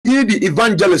need the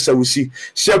evangelist we see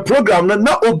share program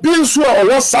na obi nso a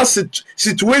owo sa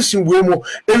situation we mu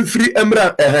emfiri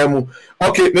emra ehemu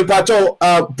okay me pacho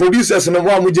producers no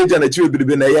wa mu jeje na chiwe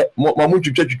biribi na ye ma mu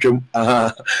twetwetwem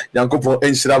aha yankopon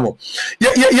enhyira mo ye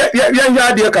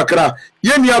hwa de kakra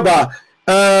ye niaba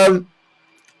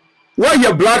why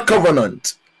your blood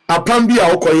covenant apam bi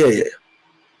a okoye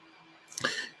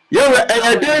yewe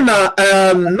eyede na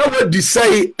no we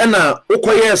decide na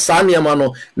okoye sa niam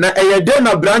no na eyede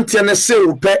na brantie ne se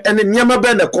wo pe ene niam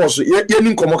be na course ye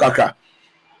ni nkomo kakra.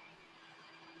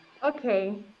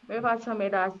 Okay, me ba cha me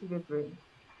da si bebre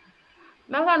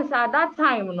me kan say at that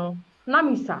time no na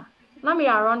me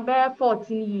around there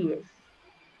 14 years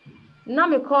na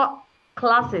me call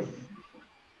classes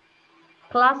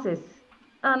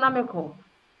na me call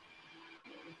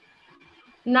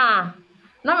na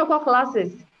me call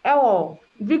classes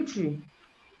Victory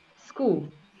School.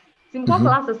 Simple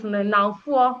classes na now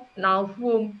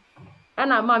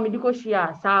and I mammy diko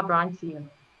share sa branch.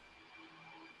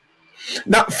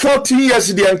 Na 14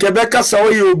 years de Quebec sa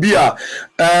we obi a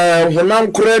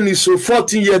honam kora ni so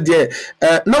 14 years de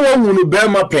na wo hunu be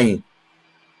ma pen.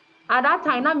 At that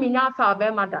time na me nya fa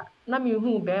be ma da na me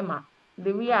hu be ma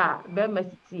the we are be ma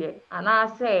sitie and I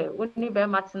say woni be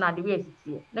ma na the we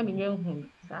sitie na me nya hu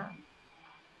sa.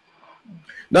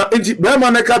 Na inti be ma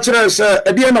na ka kire se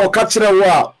e de na o ka kire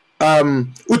wo a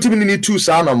utimi ni tu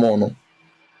sa na mo no.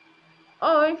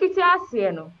 Oh, in fiti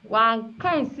ase no wan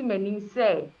kan si manim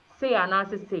say and I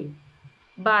say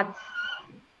but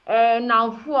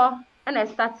now for and I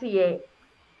start here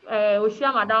we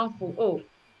share madam for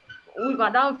we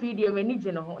madam feed you manage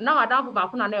no now madam for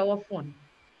back na na phone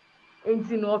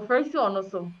enti no first on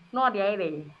so no dey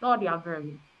ere no dey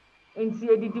very enti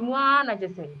edidimu na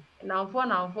je say now for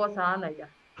sa na ja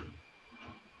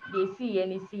they see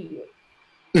any see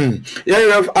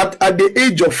Yeah, at the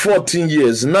age of 14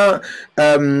 years now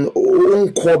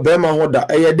unko bema hoda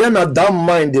then at that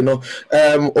mind you know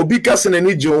obi kase na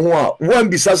ni je ho a wan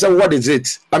bisa say what is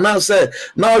it and I say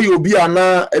now you be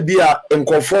ana be a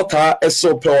comforta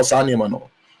eso pe osanima no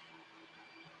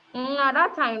at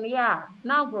that time yeah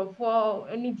now bro for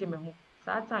any jeme ho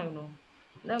that time no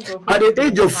at the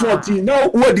age of 14 now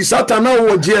what is Satan now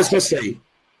what Jesus say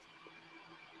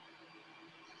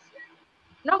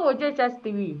no go just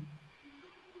three.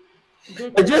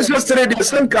 Jesus said the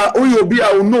senka uyo bi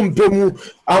a unompemu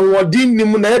anwodin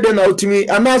nim na ede na otimi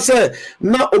ana say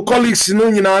na o colleagues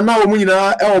no nyina na o mu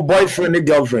nyina e o boyfriend and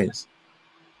girlfriends.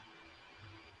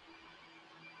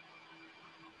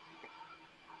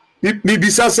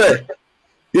 Bibisa say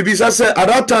at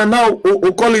that time now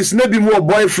o colleagues na bi more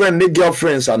boyfriend and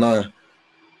girlfriends ana.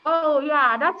 Oh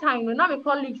yeah, at that time no na me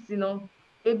colleagues you know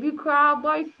e bi kra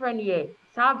boyfriend ye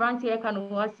sa branch here can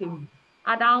wasem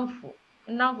adamfo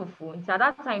nnamfo nti at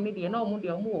that time me dey na omo dey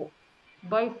omo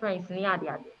boyfriends ni ade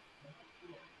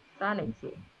sa na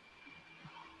tie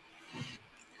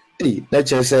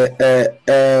let's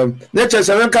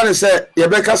say when can say you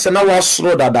be ka say na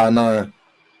wasoro dada na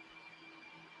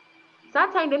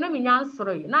that time dey na me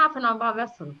nyansoro na afa na ba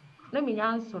vesoro na me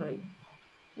nyansoro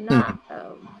na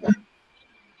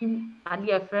ade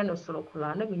e friend osoro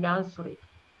kula na me nyansoro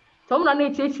Tom na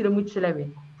chechire mu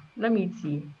chilebe na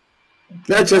meetie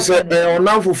let's say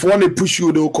on for na push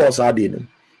you the course ade no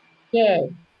yeah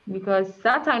because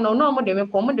that time no mo de me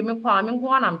kwa me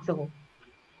nko na mte ho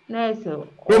na so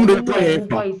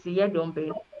boys ye don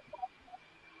be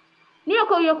ni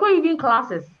yoko even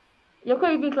classes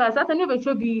that time be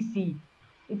show BC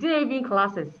it didn't even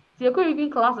classes yoko even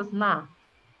classes na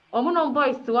omo no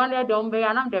boys to one ye don be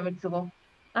anam de me to ho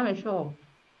na me sure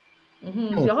je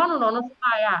hono no so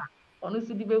ya onu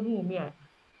si di behu mi a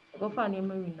go fa ni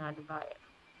ma wi na de ba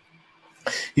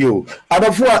yo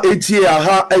adafo a etie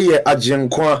aha eye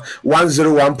agenkwa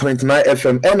 101.9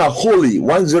 FM and a holy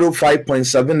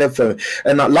 105.7 FM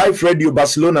and a live radio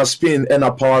Barcelona Spain and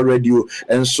a power radio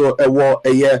and so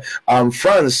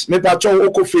France me pa cho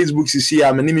oko Facebook sisi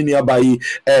a me ni abai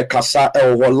kasa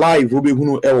live obi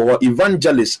hunu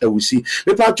evangelist ewusi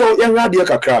me pa cho yan radio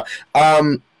kakra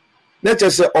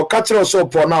let's say o catcher so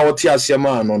po na o ti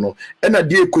asema no na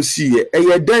de ekosi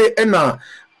eye den na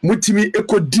mutimi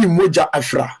ekodi moja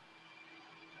afra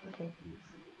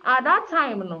at that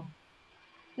time no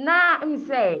na me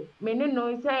say me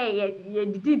no say ye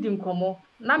didi nkomo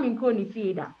na me nko ni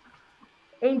feeda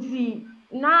enti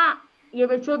na ye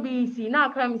becho BC na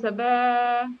aka me say be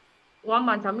 1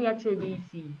 month am ya che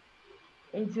BC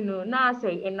enti no na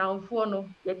say enamfo no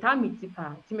ye tamiti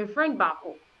pa ti me friend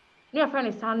bako ne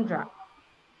friend Sandra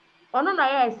ono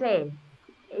na ye say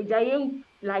ejayen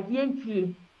like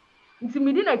yempie nti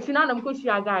me di na chi na mko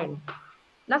hia guy no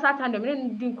na satan dem ne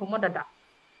di nkomo dada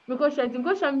because she didn't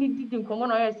go show me didn't come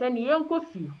on or send young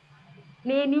coffee.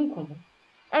 Nay, income.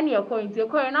 Any a coin to a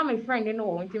coin, I'm a friend in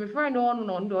all, to my friend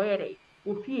on the way,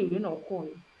 who pay,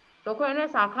 coin. So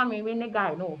coiners are coming in a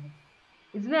guy, no.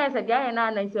 It's nice a guy and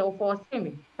I say, for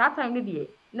me. That time, the day,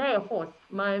 nay, a force,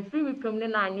 my free with him,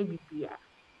 then I need be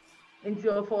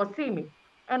until for me.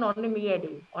 And only me a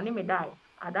day, only me die.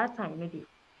 At that time, the day,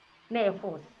 nay, a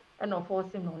force, and of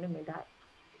forcing only me die.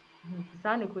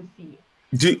 Sani could see.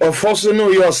 The officer no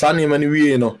your son man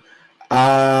we no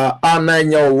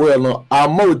ananya well no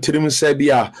ama otrim say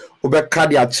bia obeka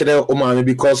de akere o maame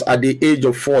because at the age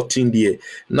of 14 there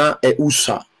na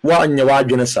usa wa anya wa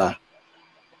adwene sa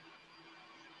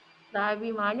That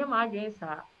be my dreams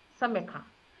are Sameka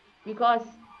because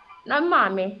na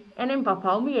mammy and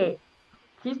papa me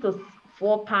Christos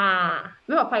for pa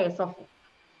me papa is suffer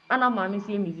and I'm mammy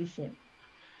see musician.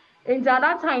 And at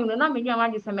that time, no, na me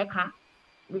nyama just Sameka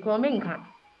because me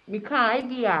can't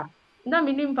idea. Na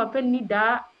me nim papa need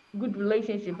that good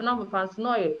relationship. Na me fans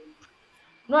no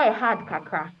hard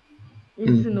kakra.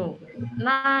 Into no.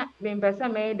 Na me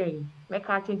mpesa me dey. Me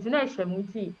ka chinti na ehwem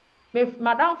nti. Me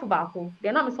madam fo baako.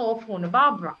 De na me so phone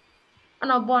Barbara.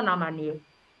 Ana born amane.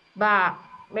 Ba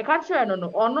me ka kire no no.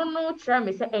 Ono no kire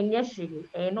me say enye hwe.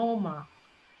 E no ma.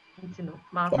 Into no.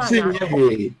 Ma fa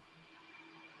nya.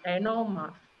 E no ma.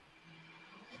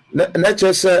 na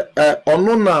chese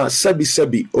ono na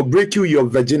sabi o break you your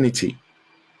virginity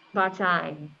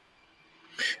Bachai.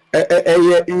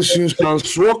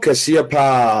 Insunsanso kese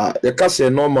pa ye ka say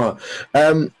normal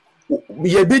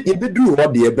ye be do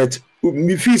what dey bet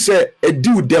me feel say e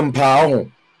do dem pa ho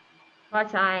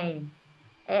Bachai.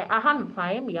 Aha me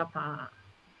pa me ya pa.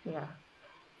 Yeah.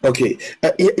 okay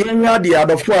yenya the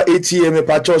other for ATM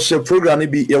pa cho program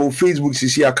bi your Facebook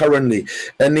sisi currently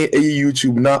any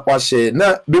YouTube na wa share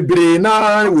na bebre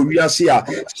na we wiase a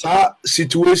sa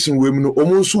situation we mu no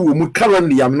omunso we mu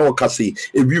currently am na okase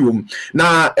ebi wom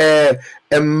na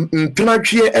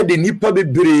ntwatwe de nipa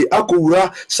bebre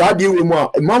akowura sa de we mu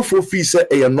a manfo fi se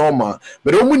e normal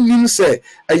but omunim se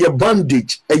e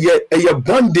bandage e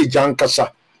bandage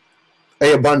ankasa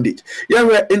a bandit.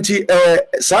 Yeah, inti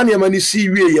Sanya mani see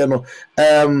we no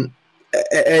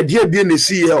dear being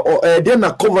see or then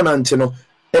a covenant no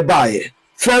a buy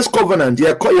first covenant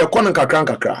ya kono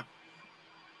kakra.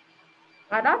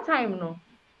 At that time no.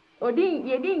 Odin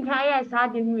ye din kan yes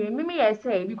had me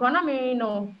say because na me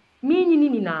no me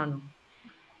nyini na no.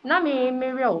 Na me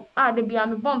real de bia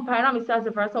me bomb pie na me say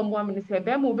the first one me say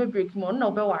be mo be break mo na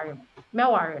obe ware me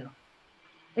ware no.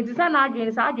 Inti sa na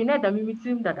adwene na da me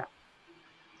mitim dada.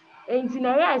 Enti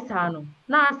na yes no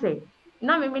na say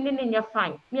na me ne nya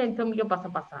fine me entam ye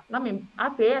basa na me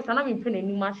afa yes na me pene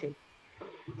ni ma hye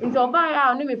nti oba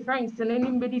ya no me friends na ni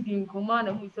mbedi di nkoma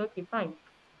na mu say okay fine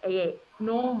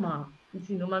normal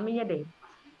nti no ma me ye dey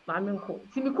ma me nko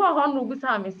ti me ko ho no bu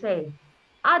sa me say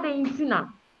ade nti na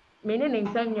me ne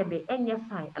nsam ye dey enye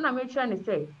fine na me try ne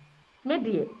say me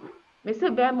dey me say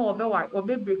be ma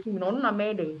obe break me no na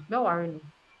me dey me ware no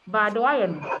ba de wa ye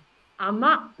no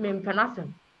ama me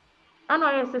mpenasem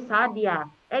ana yes sadia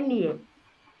enie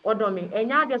odomi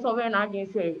enya de so we na agin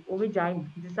say obi jai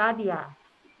me sadia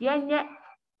yenye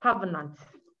covenant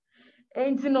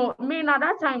enti no me na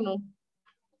that time no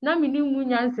na me ni mu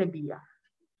nyansa bia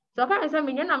so ka say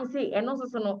me nyana me say eno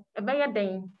so no e be ye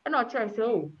den e na o chere say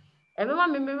o e be ma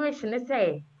me wish ne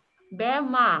say be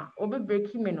ma obi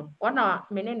break me no ona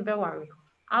me ne be ware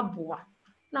aboa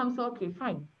na me say okay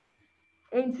fine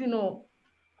enti no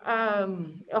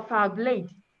of our blade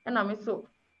and I so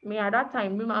me at that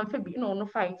time me man be no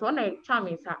fight so na charm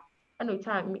is ha and no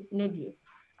charm ne die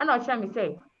and I charm me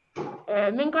say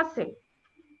me nka say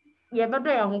ye be do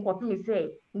ya ho kopi me say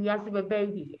we ase be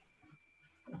baby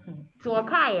so o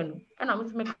kai no and I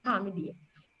me ka me die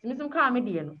me sim ka me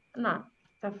die no na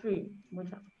ta free mo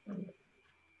cha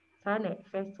sa na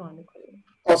first one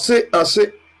ko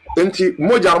Ose enti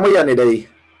moja mo ya ne dey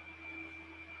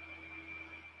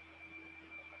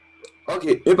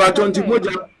okay if I don't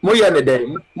moja ne dey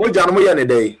moja no moya ne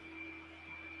dey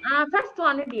first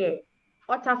one dey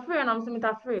what ta free and I'm so me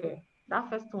ta free that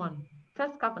first one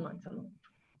first covenant no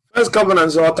first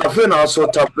covenant so tafe na so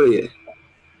tafe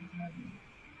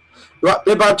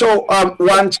if I told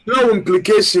one no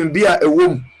implication be a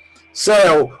womb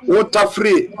say water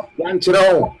free one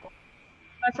chiro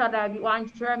Achada bi wan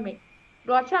kyerɛ me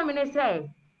do ɔkyerɛ me ne sɛ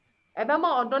ɛbɛma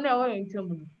ɔdɔ na ɛwɔ yɛn ntam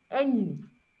no anyin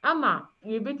ama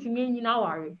yɛbɛtumi anyin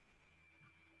aware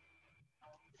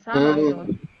saa na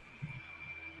ayɛ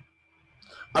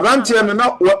abantie no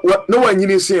na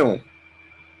wanyini sen o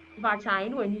bachan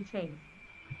no wanyi kyɛn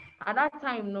at that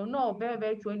time no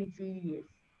ɔbɛɛ 23 years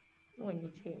no wanyi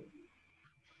kyɛn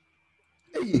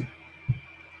Hey.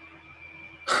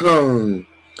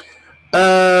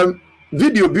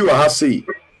 Video bi wa ha sei.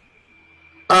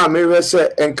 Me we se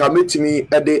enka metimi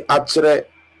e de akyere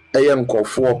eye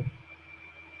nkofo.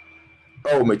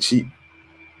 Machi.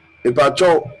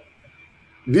 Ipacho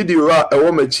video a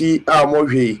ewo machi a mo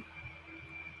hwe.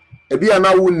 Ebi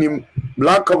ana wonim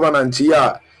Black Covenant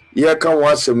ya ye ka wo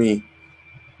asemi.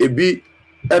 Ebi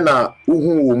ena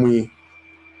uhu wo mu yi.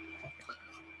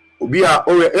 Obi a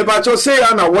owe ipacho say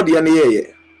ya na wo de ne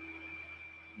yeye.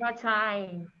 But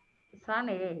I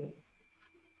sana yeye.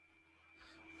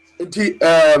 Nti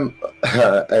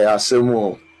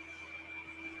asemo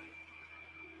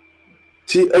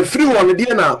ti efiri won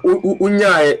de na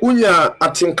unya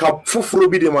atinka foforo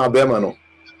bi de ma bema no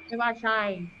e ba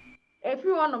chai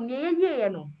efiri won no ye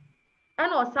no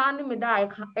ana osane me da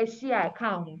ehia eka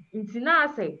ho nti na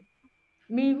ase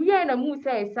me wie na mu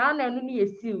say sana no ne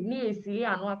yesi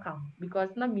anu aka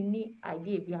because na me ni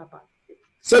idea bi aba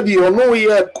sabi ono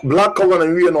ye Black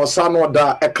Covenant wie no sana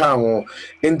da eka ho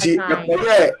nti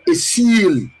e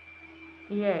seal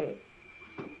yeah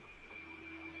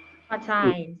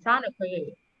Achai, sana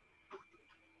koye.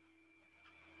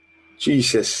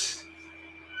 Jesus.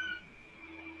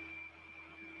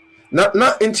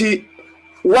 Na inti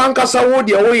wankasa wo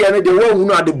de wo ye ne de wo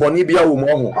hunu ade boni bia wo mo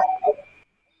ho.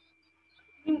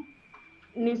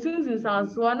 Ni sunsun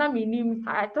sanso na minim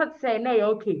I thought say na you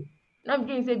okay. Na me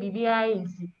think say bibia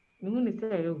nti. Me hunu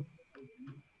say yo.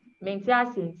 Me nti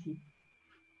asenti.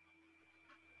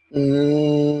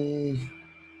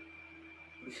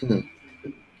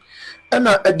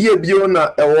 Ena adie bio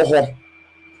na ewo ho.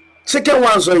 Second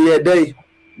one so ye day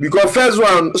because first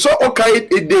one so okay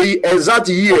a day exact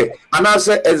year and I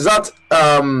say exact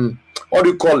what do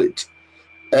you call it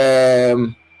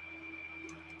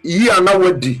year na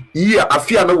wedi year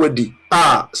afia na wedi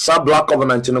sa Black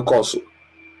Covenant no course.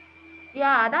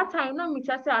 Yeah, that time na me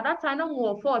say at that time na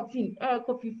mo 14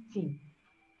 echo 15.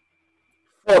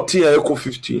 14 echo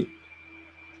 15.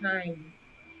 Time.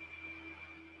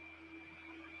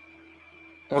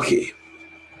 Okay.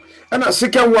 And a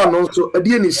second one also a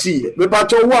DNA see. Me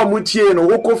bato wo amutie no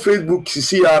woko Facebook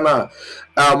sisi ya na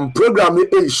program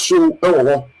e show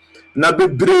ewo na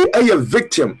bebre eye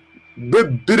victim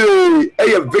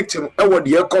ewo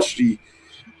de ekosti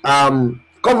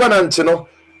covenant no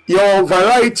your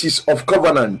varieties of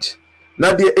covenant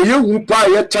na de eye hu pa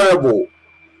ye terrible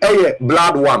eye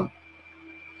blood one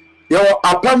your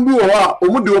apambu wo a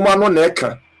omude wo ma no na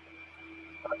eka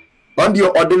on the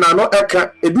ordinary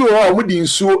eka ebi wo omudi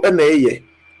nsuo na eye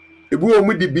ebi wo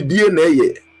omudi bidie na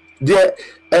eye de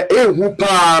ehu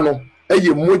pa no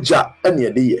eye moja na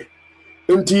ede ye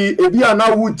nti ebi ana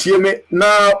wutie me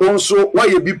na onso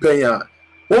waye bi panya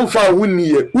wonfa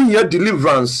huniye unya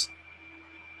deliverance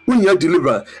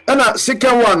na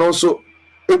second one also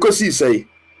ekosi say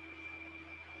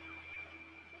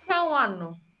Second one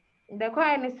no the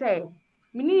kwai ni say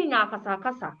mini nya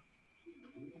kasa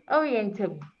o ye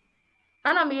ntem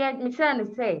ana me say ni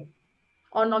say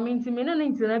ono mi ntimi no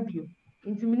ntina bio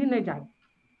ntimi ni na jai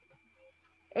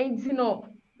enti no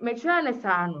me try ne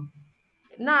sa no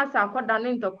na asa akoda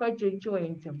ne ntokwa chencho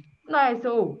entem na I say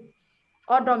o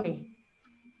odo me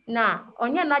na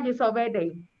onye na je so be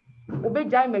dey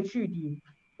obejai maturity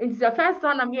enti the first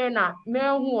one am here na me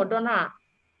hu odo na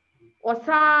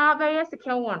osa be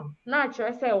second one na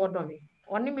chere say odo me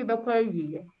oni me be kwa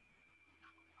wiye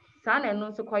sa na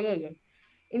no so koye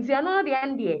enti ano de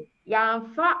ande ya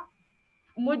mfa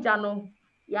moja no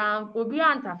ya obi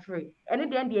antafre ene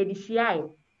de ande edi hia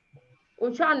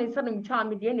ocha ne se no cha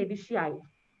me de ene edi hia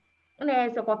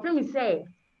na se ko pemi say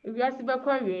wiase be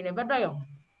kwa wiye ne bedo yo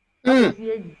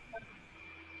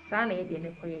sa na e de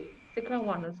ne koye second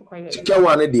one no so koye second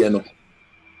one de no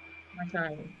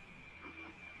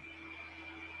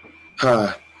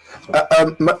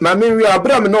Mami we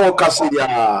Abraham no kase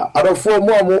ya adofo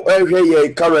mo ehwe ye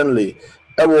currently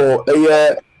ewo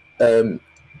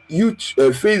youth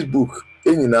Facebook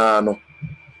enyina no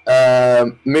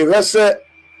me hwese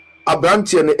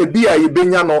abrantie no ebi a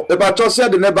yebenya no e ba to se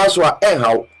de ne ba so a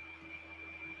enhaw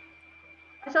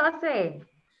so say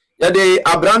ya de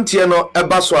abrantie no e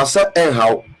ba so ase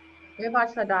enhaw e ba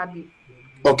so dabi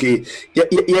okay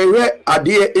ye hwe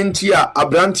ade enti a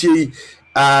abrantie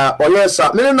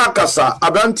oyesa mene nakasa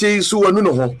abrantie su wanu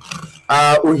no ho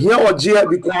ohia oje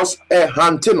because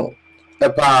hante no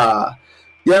pa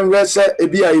yen wese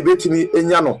ebi a yebetimi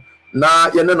enya no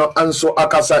na yene no anso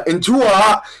akasa enti wo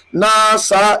ha na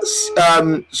sa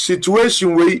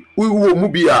situation we wo mu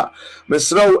bia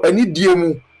mesrawo ani die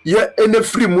mu ye ene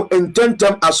free mu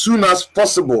intentem as soon as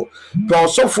possible to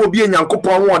osofo bi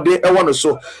enyankopon wode e wono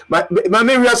so ma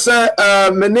me hwe se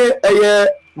mene eye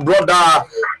brother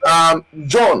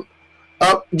John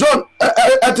John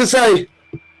at say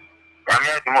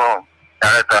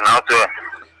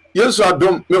Yesu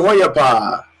adom me hoye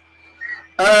pa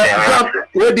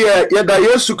we dey yeda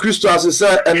Yesu Kristo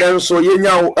asese enen so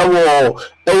yenya ewo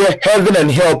eye heaven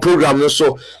and hell program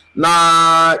so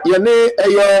na yene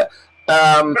eye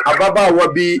ababa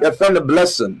wabi a friend a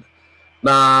blessing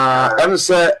na em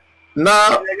say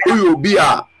na uyo bi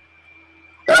a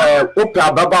ope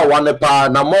ababa wane pa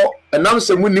na mo enam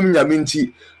se munim nyame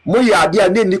nti mo ye ade a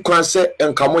ne ni kwan se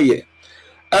enka mo ye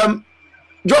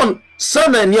John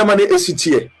sana niam na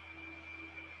esitie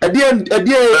ade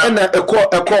na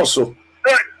ekọ so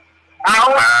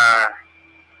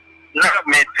na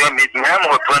me 22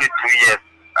 years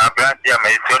abrantia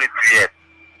me 22 years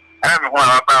I'm who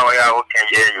about where I can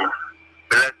hear you.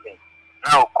 Blessing.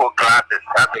 Now, co classes,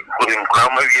 having good in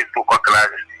grammar, used to co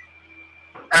classes.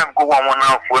 I'm going on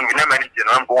now for me, never mentioned.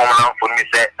 I'm going on for me,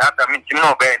 said, after me, you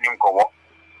know, bear him go.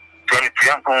 23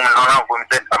 young women on for me,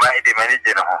 said, about the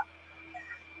manager.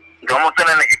 The almost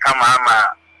any come,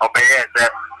 obey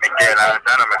that, Michael,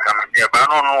 Dana, come here, but I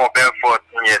don't know about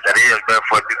 14 years, that is about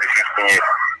 40 to 15 years.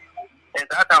 And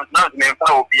that I'm not meant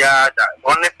for be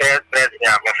only best,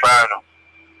 yeah, my father.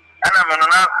 And I'm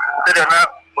not saying that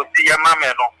what the mamma.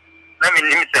 Let me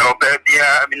limit the Obia,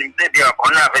 I mean, they are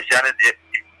on a speciality.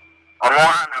 On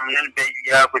one, I'm in baby,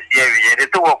 with the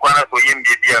two of one for him,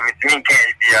 Miss Minka,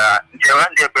 Javan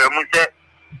de Bermuda,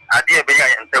 Adia Bay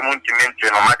and Tamun to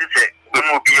mention, or Matisse, we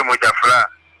will be with a flag.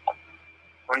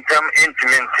 On some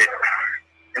intimacy.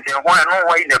 And then why no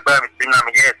way the Burmese thing I'm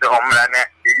here to Homeland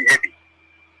is heavy.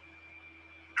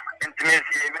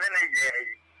 Intimacy, many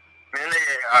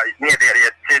near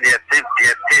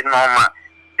the normal.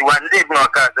 You want to live no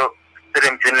castle,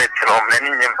 them to let from many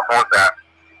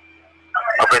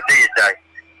of a day.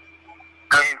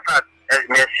 Now, in fact, as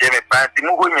me shame a party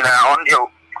moving on you,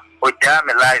 or damn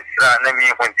a life, I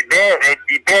mean, when the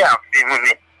bear of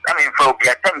me, I mean, for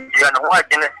the attempt, you know what,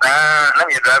 let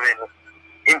me driving.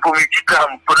 In Pumichika,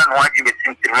 put on what you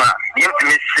seem to me. The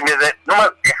intimacy, no,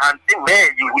 the hunting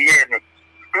where you hear me.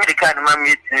 The kind of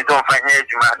mammy don't find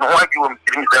edge, man. No, what you want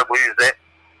to with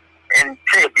and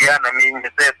say the enemy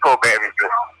is there for baby.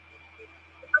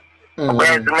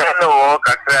 Where's the man walk a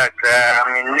crack? I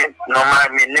mean, no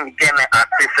man, me name can I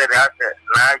said that,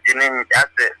 large name at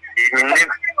the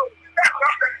name.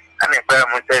 And if I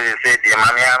must say, the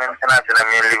money I'm international, I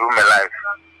live my life.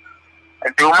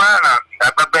 And to man, a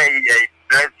baby, a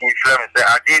dressing from the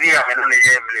Algeria, and only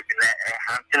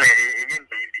hunting a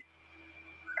baby.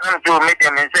 I'm to meet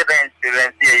them and say, I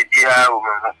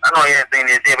know anything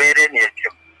is very near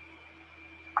you.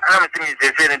 I'm saying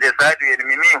the same decided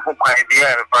me who quite be a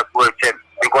passport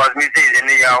because me say in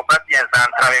the Albanian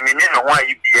and I mean, you know why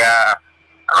you be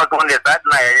not only that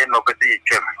night, no, but the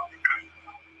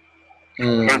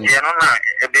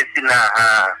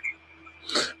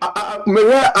me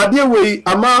Adewe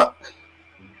ama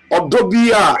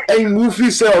odobi a en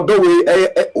mufi se odowe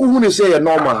uhunu se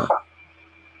normal.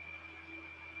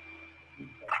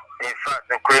 In fact,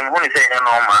 the cream who say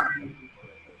normal.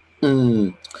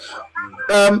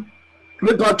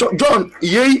 John,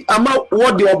 ye ama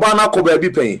what the Obana ko baby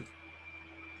pay.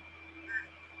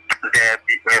 There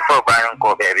before buying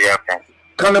ko baby pay.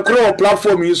 Can I call a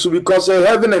platform use because a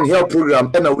heaven and hell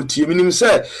program and I would you mean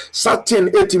say certain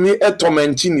 80 me a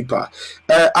tormentinipa.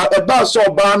 A bass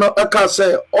or banner, I can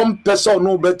say on person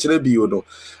no better be you.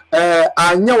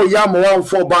 I know yam 1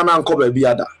 4 banner and cover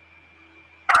biada.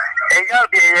 And y'all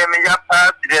be a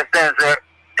part to the sense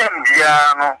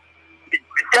Tembiano.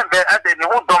 At the no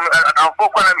dom and for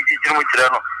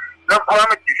Children. No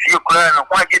promise to see you crying and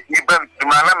why get me bummed to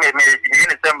my name,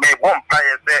 innocent may won't play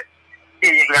as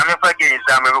I'm never getting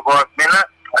some because Mena,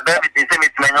 a baby is a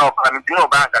bit many of them to no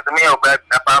bank at the mail back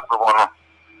apart from one.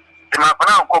 The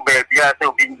Mapana go back, yeah,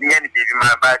 so being the enemy,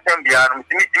 my Tembiano,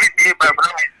 to me, by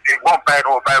one fight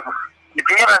or Bible. The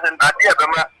Pierre and idea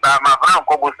by my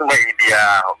uncle was away,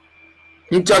 dear.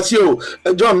 Intasio,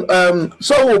 John,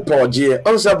 so Paul, on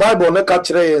the Bible, no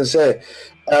catch and say,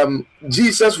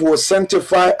 Jesus will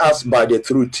sanctify us by the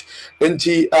truth. And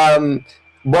he,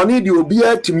 Bonnie, you be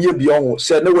a to me beyond,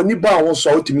 said no, when you bound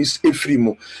so to miss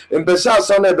Efrimo. And besides,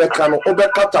 son of Becano,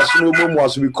 Obercatas no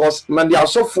was because Mandia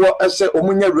so for I say,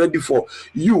 Omunia ready for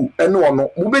you and no one,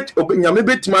 Mubet, Obenyame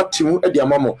Matimu at your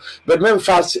mamma, but men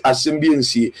fast as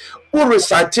Symbiancy, who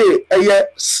recite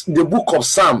the book of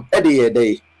Psalm at the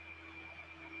day.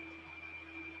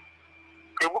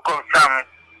 The book of Psalm,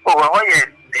 oh,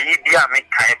 idea me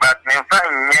kind, but me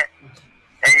find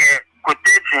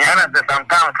quotation, and at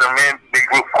sometimes I may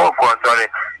go for sorry.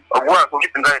 A work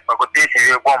with the quotation,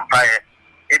 you won't buy it.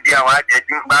 If you are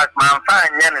but my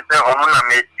fine, and it's a woman,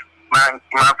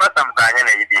 my first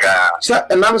idea. Sir,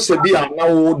 and I'm saying, be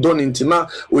now done into now,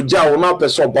 with Jow, not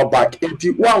person, back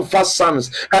into one fast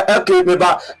sons. Okay, maybe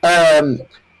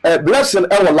blessing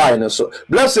our line. So,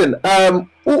 blessing,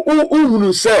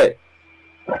 who say,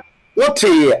 what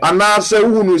here, and I say,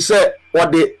 who say,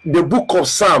 what the book of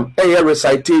Psalm, a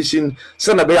recitation,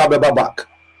 send a back.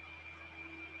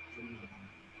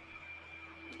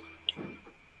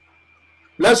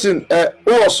 Blessing,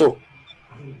 also.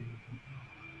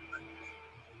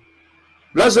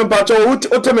 Blessing, Pacho,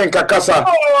 Utemen Kakasa.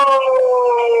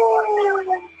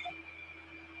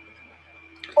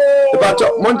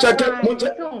 Pacho, Monchake,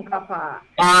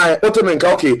 Utemen,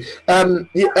 okay.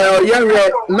 Young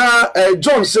now,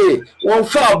 John say, one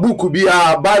far book be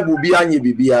a Bible be any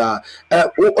bibia.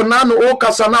 Nano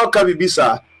Okasa now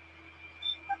Kabibisa.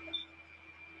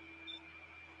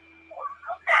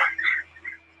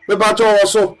 The Pacho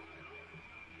also.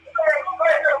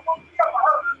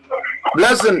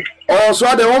 Blessing.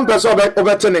 Also, the one person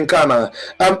overturning Kana.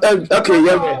 Okay,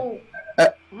 yeah.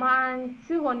 Man,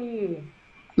 see one year.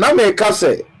 Now make us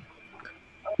say,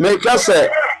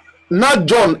 not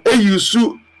John, a use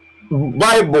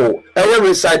Bible, a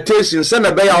recitation, send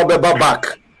a bay out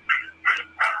back.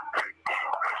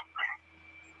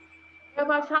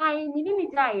 Ever shine, you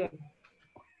didn't die.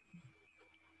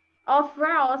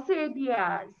 Offer or say,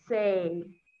 dear, say,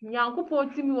 Yanko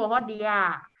put to me what they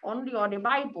are, only on the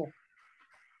Bible.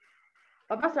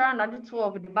 Papa Sarah and the 2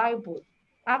 of the Bible.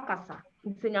 Akasa.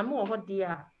 It's in your more what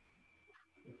dear.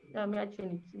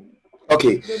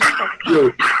 Okay.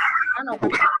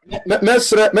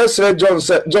 Mesre John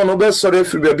said, John Obes sorry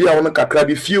if you be a woman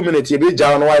can few minutes. You be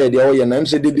John why the oil and I'm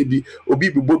said be Obi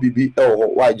Bobby. Oh,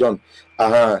 why John?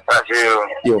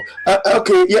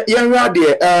 Okay, yeah,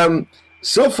 dear.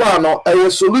 So far no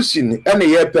a solution and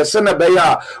a person a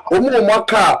bear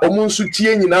maka omunsu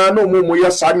tie nyina na omumu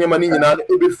ya sanyema ni nyina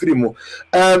e be free mu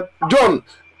John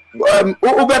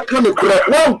obeka me kura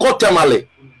won ko tamale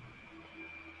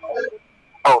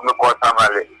me ko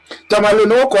tamale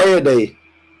no ko ye dey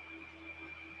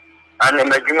ane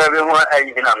majuma be ho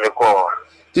ayi na me ko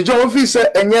ti John fi say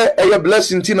enye eye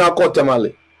blessing ti na ko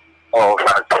tamale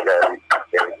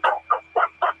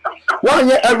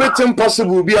why everything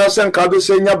possible be us and can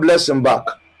say your blessing back?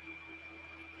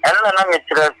 And then I'm say,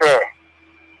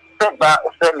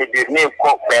 say me the name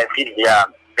called Benfidia,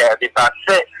 the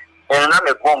say, and I'm a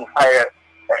bonfire,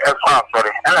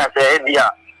 sorry. And I say, dear,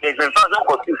 it's in front of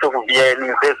what you should be a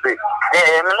university.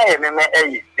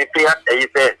 The pay you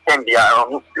say, 10 years,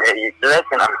 less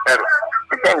than I'm sorry.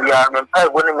 10 years, I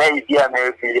wouldn't make dear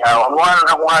Mary,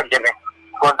 one Jimmy.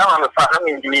 Because I'm a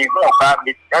family, you go back,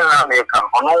 and I'm a come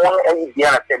on any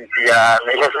year, 10 years,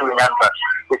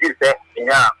 which is that,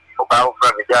 yeah, about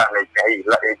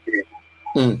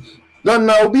then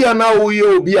now be a now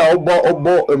you be a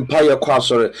obo empire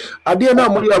quasore. I dear now,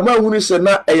 who is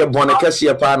not a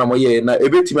bonacassia panama, na a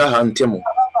bit me hantemo.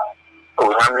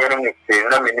 Oh, I'm getting it.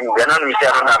 I mean, then I'm in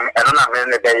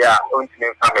the day, I went to me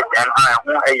from it, and I am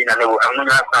not and I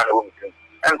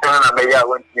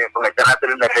went to me from it,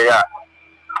 and I said,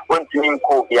 when to him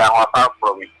could be apart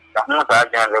from me, I'm not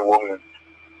a woman.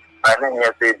 I then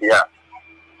yes, dear.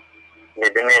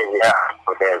 Maybe, yeah,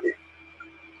 for this.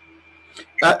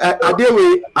 I deal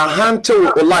with a hand to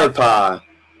a life.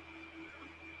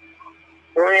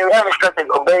 We have started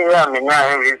obeying me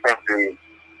recently.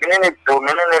 You need 2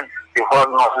 minutes before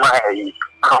my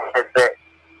confess.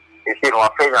 You see, my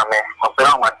face, I'm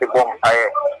a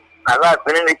bonfire. I like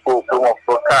really cool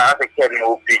for car, the carrying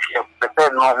will be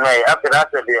no may. After that,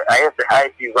 I have to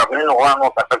hide you. I've been one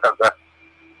of the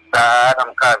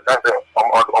Adam car, that's a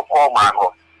poor man.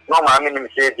 No, my name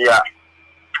is dear.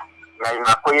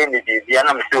 My queen is the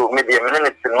enemy to maybe a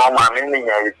minute to know my meaning.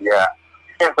 Yeah,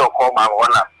 since I call my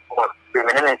one of 3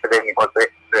 minutes today because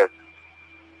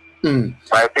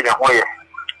I feel a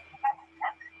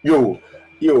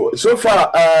Yo, so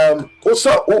far,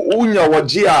 also, Unya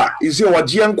Wajia is your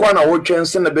Wajian Kwana, or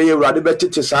chance and a bay rather better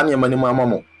to Sanya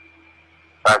Manimamo.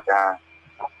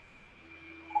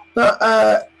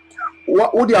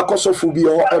 What would your cost of be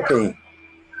or opening?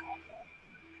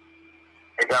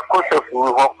 The cost of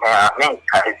main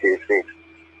carriage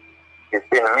it's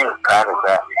been a main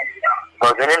carriage.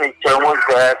 But then it's almost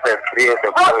there 3 years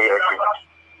ago.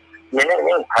 Many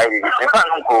carriage, if I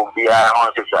don't go be a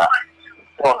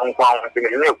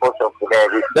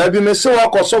there be me so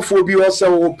so for be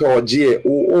also per G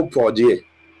o per G.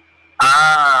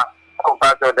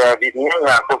 part of the business,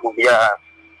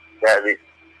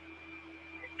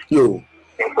 Yo.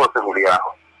 Impossible, yeah.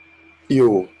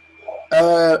 Yo.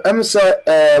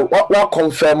 Say what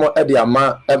confirm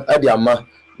Ediama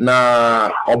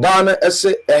na Obana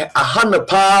ese ahana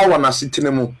pa wana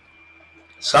sitinemu.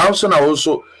 Samson na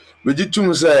also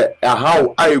vejitum say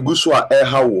how ayeguso a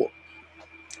hawo.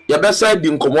 Yabesa di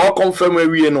nkomo confirm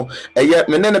awie no eye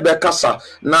menene be kasa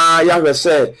na yahwe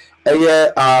say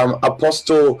eye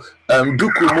apostle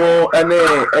dukumo ene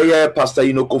eye pastor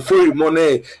inokofori mo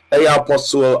ne eye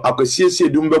apostle akwesiesie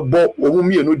dum be bo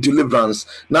ohumie no deliverance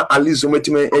na alizo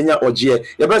metime enya oje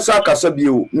yabesa kasa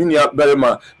bio nunia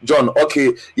berema John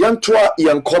okay yantoa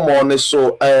yankomo ne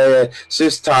so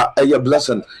sister eye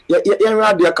blessing ya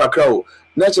radia kakra o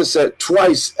na say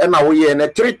twice and away and a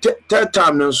third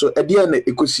time so at the end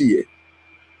ekosie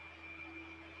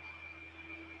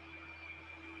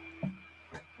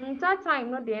that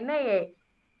time no dey na ye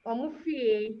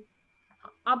omufie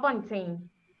abonten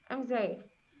am say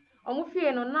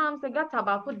omufie no na am say gata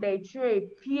ba ko dey tray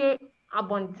pie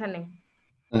abontene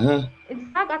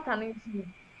it's gata no nti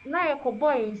na ye ko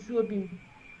boy nsuo bi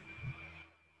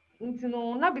nti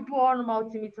no na bibi wo no ma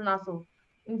ultimate na so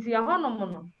nti ya hono mo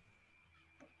no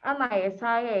and I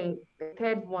say the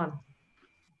third one.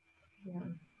 Yeah.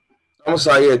 I'm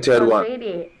sorry, third one.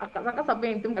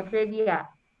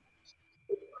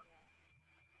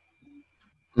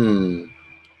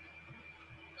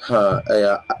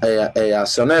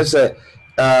 So now say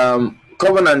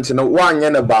covenant no one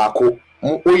yen baako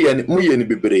mu yen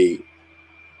bebre.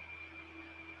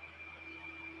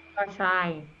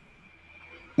 Ashai.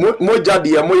 Mo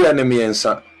jade mo yen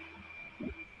miensa.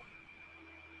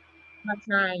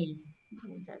 Ashai.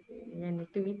 And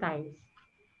 3 times.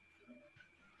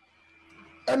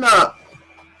 And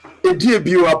edie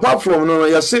bio apart from no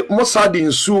you say mo sadi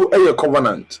nsu eye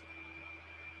covenant.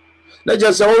 Na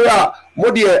just say we are mo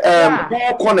de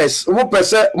all corners mo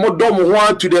pese mo dom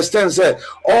ho to the extent say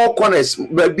all corners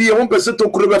baby mo pese to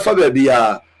kuro be fa baby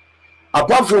a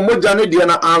apart from mo jane de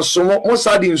na anso mo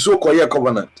sadi nsu koye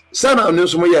covenant. Say na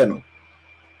nsu mo ye no.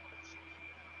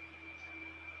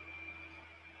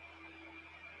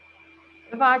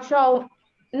 If I show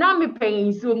na me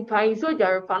paying so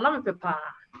jare pa na me pepa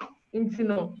inti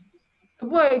no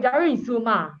boy jare so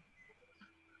ma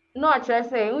no actually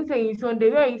say unse so the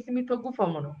way isi mi togu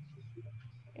from no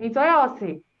inti I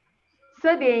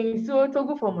say the so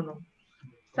togu from no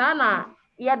sana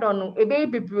ya do no ebe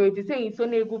bebre ti say so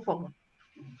na egu from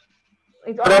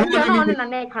inti o na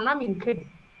na kana mi nkedi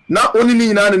na oni ni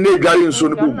nyina na edware nso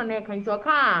no bo na kan to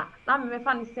ka na me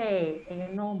fa ni say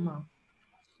normal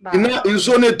ina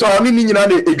nso ne to oni ni nyina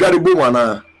na edware bo mu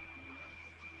ana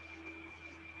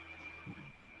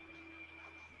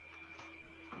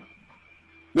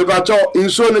me ba to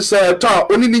nso ne say to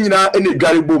oni ni nyina na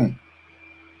edware bo mu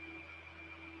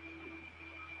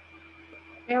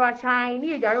e wa chai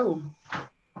ni edware bo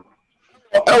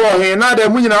e wo he na da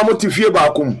mu nyina mo tifie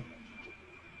ba kom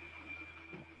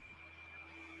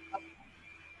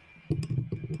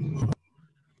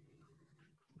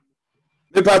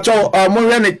me pa to mo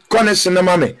hwe ne connection na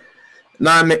mame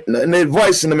na ne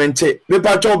voice na mente me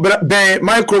pa to ben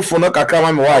microphone kakra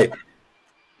mame why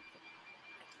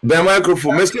ben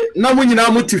microphone me na mo nyina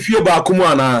mo tifie ba kom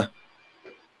ana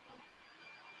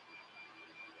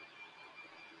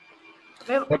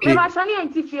me ba shani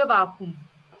antifie ba kom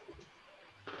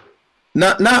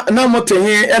na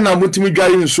motehe e na mutimi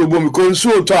dware nsuo bom ko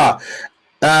nsuo to a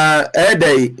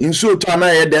edai nsuo to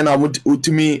na edai na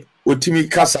otimi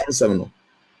kasa nsem no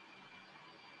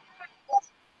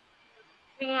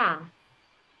ya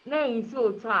na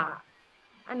nsuo to a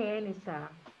ana eni sa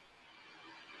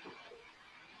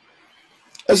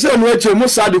ese no eche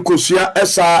musa de kosua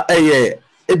esa eye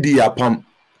edi apam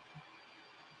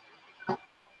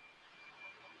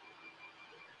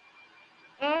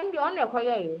and on e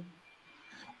koye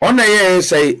ona ye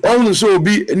say onu so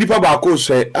obi nipa ba ko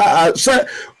say say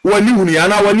wani hunu ya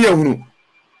na wani ehunu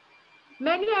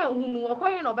many ehunu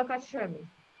okoye no beka kire me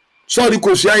so di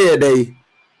kosua ye dai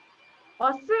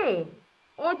o say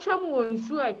o chemu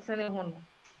onsu etene ho no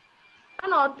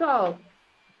ana oto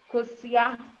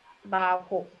kosua ba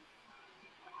ko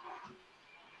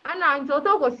ana nto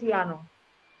to kosua no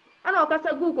ana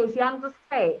okasa gu kosua no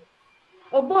say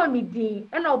obo mi din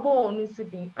ana obo onu su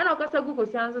din ana okasa gu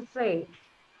kosua no say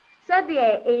said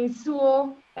the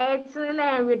ensuo etene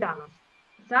na enreda no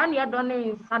sa na do na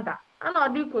insada ana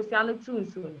odi kosua no tu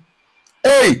nsuo no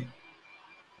hey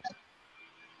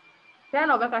then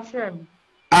obeka share me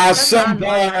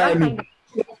asamba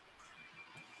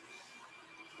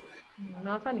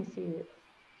no funny serious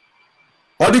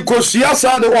Odi kosia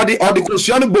sa de odi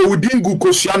kosia no bo within gu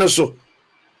kosia no so.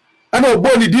 Ana obo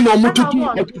ni di na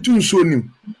omututu nsuo nim.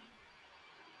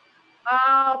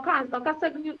 Kan ka sa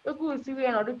gu si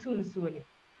we na do tu nsuo ni.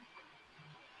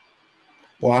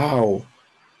 Wow.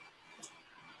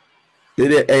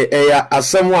 Dede ya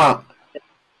asɛm a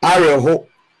areho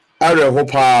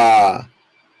pa.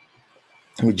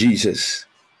 Oh Jesus.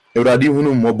 Ewurade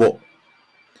hunu mmɔbɔ.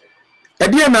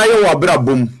 Ɛdeɛ na ayɛ wɔ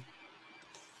abrabom.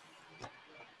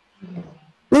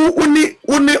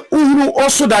 Uni uhuru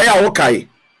also da ya wokai.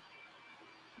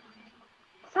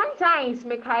 Sometimes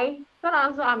me kai,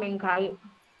 sometimes I mean kai.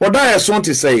 What I want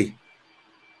to say?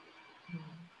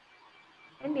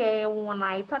 And the one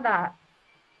I thought that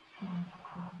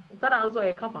also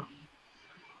a couple.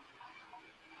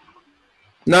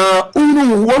 Na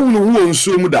unu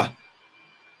nsuo mu da.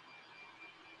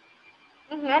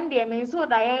 And the mean so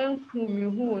that I am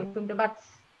who from the but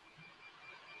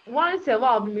once a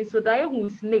while me so that I who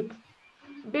snake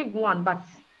big one but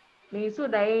me so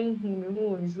that I am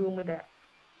who is room there.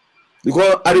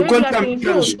 Because at the contact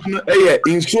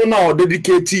nsuo na o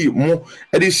dedicate mo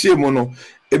e dey share mo no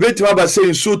e betima ba say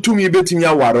nsuo tumi betimi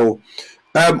aware o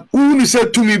unu say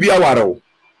tumi bi aware o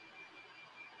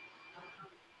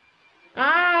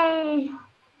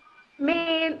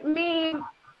me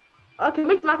okay,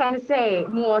 me can say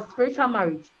more spiritual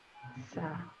marriage.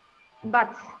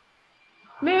 But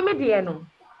me dear no.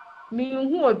 Me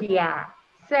who obia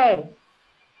say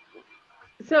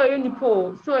so you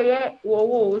nipo so ye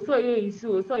wo so ye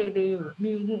isu so ye dey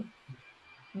me who.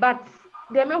 But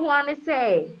the me want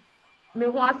say me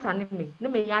want asane me no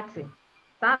me yate.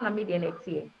 Sa na me dey next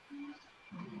year.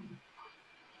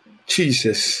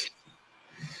 Jesus.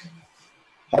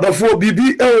 Adafo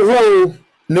bibi ho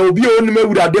na obi onu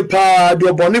mewurade pa de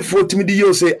obonefo timi di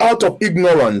yo say out of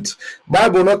ignorant.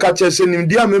 Bible no ka che say nim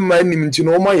dia me man nim nti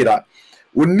no mayira.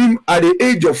 Onim at the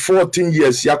age of 14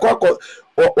 years yakwa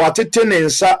watete ne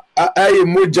nsa aye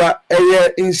moja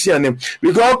eye insiane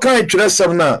because kan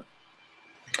tresem na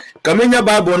kamenya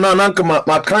Bible na nanka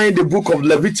ma kan the book of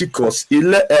Leviticus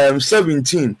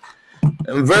 17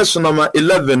 verse number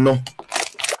 11 no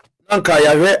nanka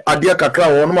yahwe ade kakra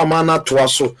wo no mama na toa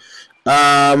so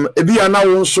ebi ya na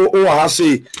wo nso o ha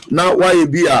sei na waye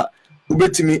bi a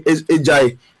ubetimi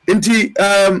ejai enti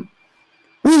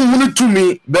wunu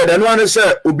tumi beda no ane se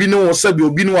obi no wo sabi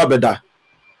obi no abeda.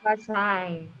 That's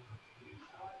right.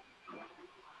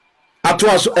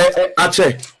 Atwaso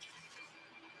ache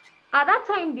At that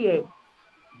time there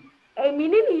a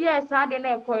minute years had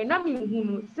na ekoi na me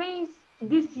hunu since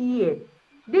this year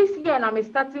na me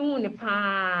starting hunu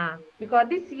pa because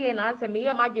this year na say me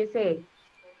ma je say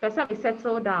person me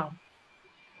settle down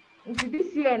into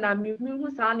this year na me hu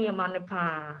sa na ma ne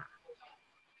pa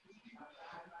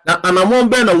na anamon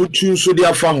be na wutu nso di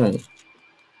afa ho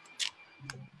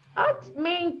at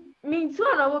me so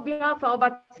na obi afa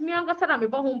but me angasa na me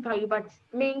bo hu pa but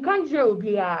me nkan je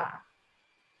obi a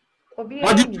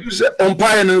what did you say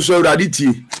umpire no so already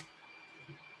tie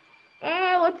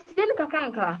what den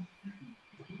kakanka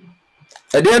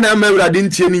e dey na ma already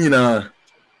ntie ni nyina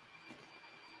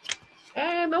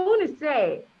me hu ni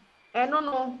say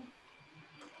no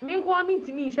me go am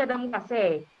ntimi hye dem ka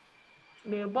say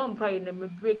me bomb pie na me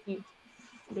break it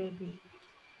baby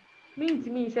me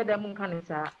ntimi hye dem nka ne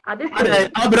sa ade say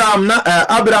Abraham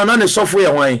na ne sofo ye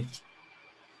hwan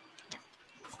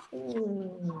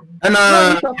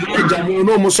ana jamu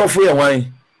no mu sofo ye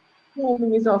hwan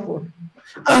mi sofo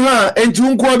aha enti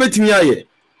unko betimi aye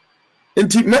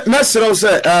enti mesrew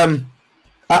say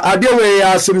ade we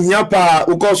asem hia pa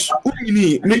because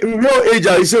unyini real age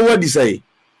I say what you say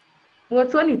we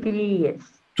 23 years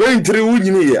 23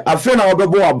 unyini ye afi na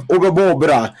obebo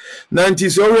bra 90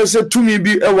 so we say to me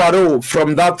be eware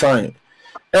from that time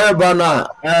eba na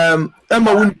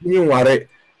ema unyini ware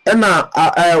na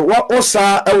what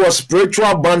osa was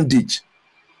spiritual bandage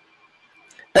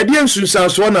edie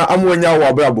nsunsanso na amwanya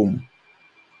wa brabom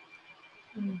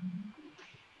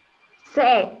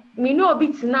say me no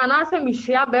bit na say me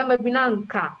hia be ma bi na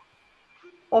nka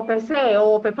opese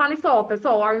o pepani so opese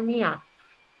o ware mi a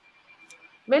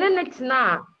me ne next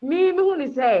na me hu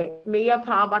ni say me ye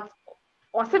pa but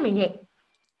o se me ye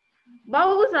ba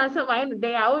wo san say my no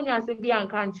dey a onya se bi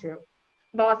anka nche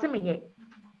ba o se me ye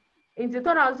inti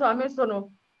to na so ame so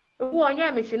no wo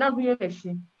onya me hye na hu ye me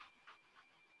hye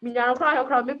me nya no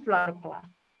kra me plan kra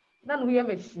na hu ye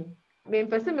me hye me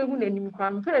mpese me hu na nim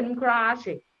kra me pere nim kra a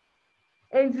hye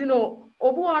enti no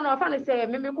obu wa no fa ne say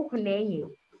me kuku na enyi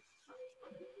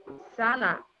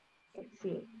sana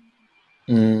eti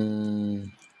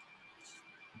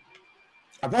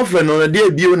apart from no dey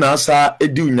bio na asa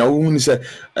edi unya wo say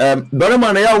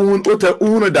barema na ya wo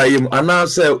unu da yim ana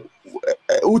say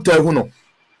uta hu no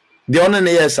de on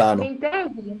ne yes ano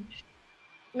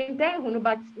maintain hu no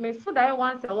but me so da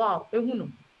once a while ehu no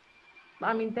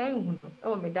but maintain hu no e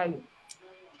wo me da yim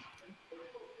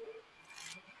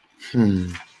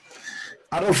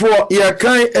Adofo ya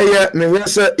kan me we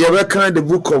say ya be kan the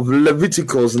book of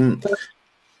Leviticus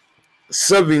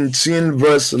 17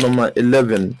 verse number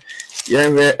 11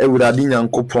 yen we ewurade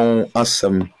nyankopon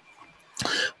asem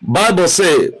Bible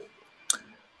say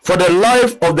for the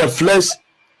life of the flesh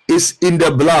is in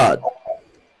the blood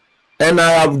and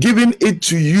I have given it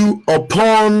to you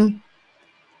upon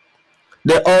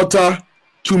the altar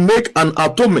to make an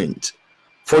atonement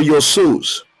for your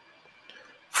souls.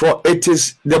 For it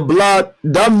is the blood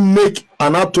that make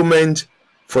an atonement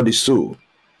for the soul.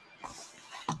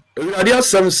 Ewurade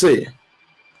asem say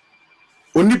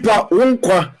onipa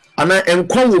wonkwa ana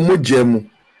enkwa wo mogyamu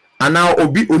ana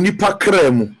obi onipa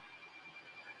kremu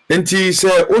enti se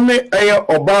one eye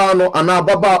oba no ana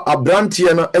baba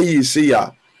abrantie no ayi se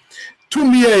ya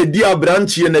tumi e di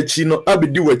abrantie na chi no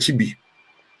abedi wachi bi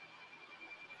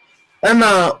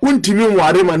ana untimi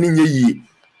nware ma ne yi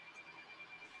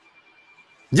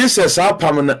Jesus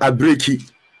apam na abreki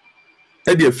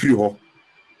e de afiri ho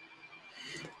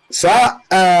sa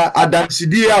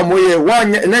adansidi a moye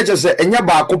wanye na je se enya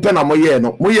ba akopɛ na moye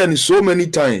no moye ni so many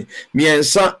time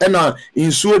miensa na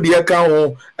insuo de ka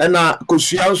ho na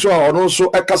kosua nso a ono so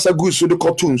ekasa gusu de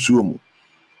koto nsuo mu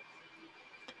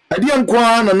ade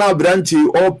nkwa na abranti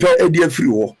opɛ ade afiri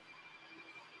ho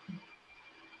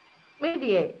me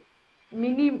de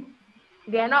mini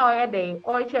de na oye de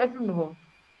o che afiri me ho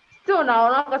still na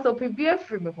ono ka so pibi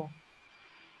afiri me ho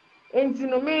enti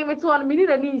no me to on mini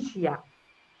na ni nhia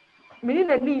mini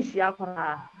na ni nhia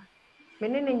kora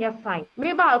mini ne nya fine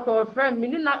me ba ko friend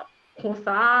mini na ko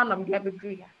sa na me be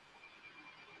gria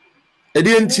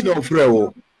edi enti no frɛ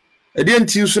wo edi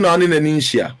enti nso na ne na ni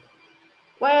nhia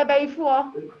why be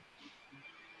ifo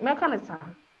me kan sa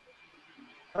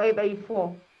why be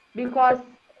ifo because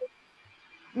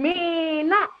me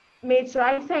na me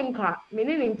try senka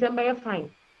mini ne ntem fine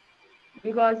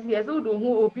because yes we do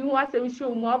who obi who asem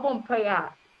show mu abon pay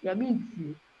a ya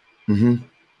minti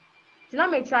Tina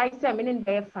me try say me in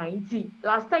there fine tea.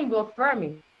 Last time you offer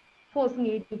me post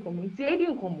me community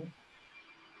edin komo.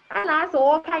 And I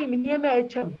saw okay me near me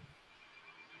chem.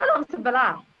 And I'm say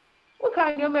bela.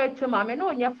 Okay near me chem me no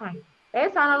nya fine. E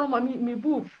sa na no me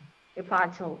boof e pa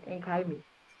cho en kai me.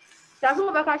 That's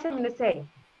what I can say.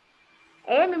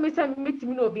 E me say me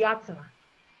timi no obi atena.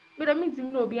 Me da me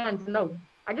timi no obi ant no.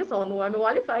 I just don't know. I mean,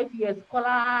 wali 5 years.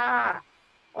 Kola.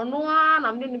 Ono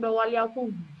na me ni be wali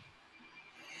akọ.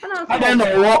 I don't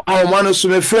know what our man so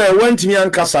me fair went me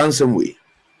and kasa ansem we.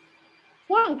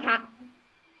 One ka.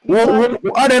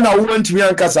 I don't know went me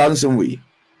and kasa ansem we.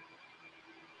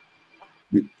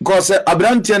 Because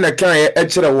abrantie na kan e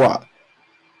kire wo a.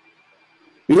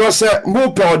 Because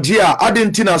mo pe odi a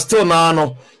adentina still na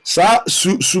no sa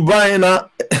suban na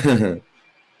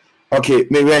okay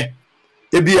mewe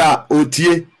ebia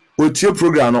otie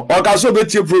program no o ka so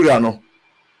betie program no.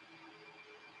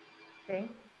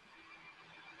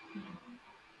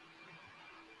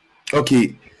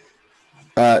 Okay.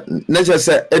 Let's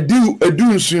say edu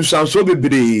nsunsan so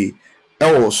bebre e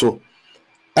so.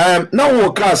 Na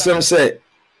wo ka asem say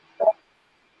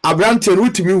abrante no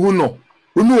utimi hu no.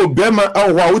 Unu obema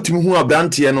ho a utimi hu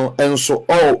abrante no enso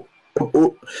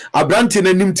abrante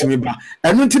na nim timi ba.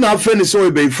 Enu nti na afa ni so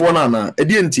ebeifo na na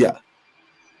edi entia.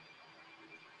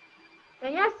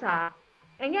 Yes sir.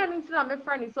 Enya nti na me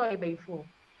friend so ebeifo.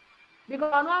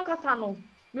 Because no ankasa no,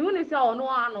 me hu ni say ono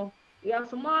ano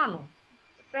yes, man.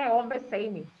 Say, on the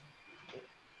same.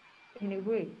 In a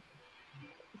way,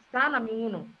 stand a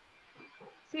minuno.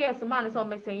 See, yes, man is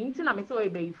on the same. Tina me so a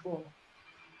bay for.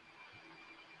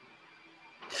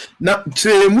 Na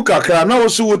say Mukaka, now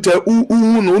so what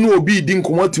no be didn't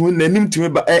come out to win the name to me,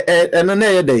 but and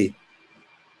another day.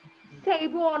 Say,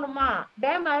 go on, ma.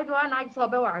 Then I do a night for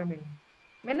Bewarman.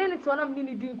 My name is one of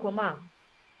many didn't come out.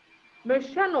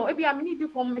 Meshano, if you are many to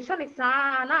come, Meshanic,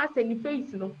 I say, you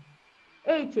face no.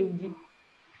 Change.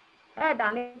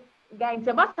 Dane, gain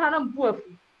Sebastian Buff.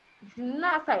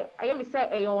 Na say, I am say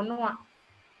a or no.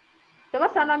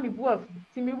 Sebastian me buff.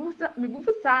 See me buff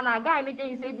sana, guy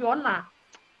again say Biona.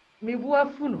 Me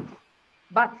buff full.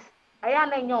 But I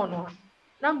am a no.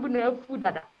 Number food.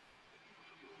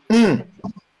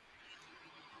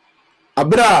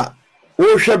 Abra. Wo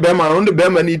hwe bema no de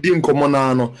bema ni di nkomo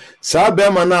no sa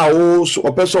bema na wo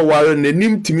opeso ware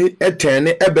nanim timi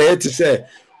etene ebe yete se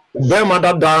bema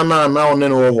dada na one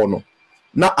no ho no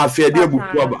na afede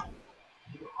abuku aba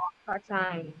part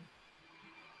time.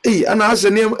 And I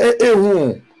said, name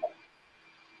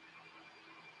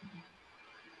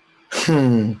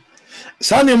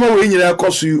Sunny mo we nyina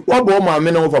koso you what bo ma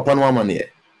me na papa no amane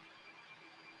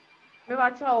Me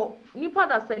ba cho nipa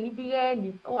da sani bi ye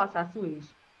ni o asase we.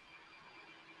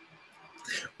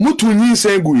 mutu nyin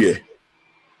sen guye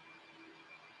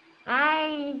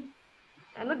Ai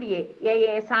ano de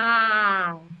ye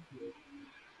sa.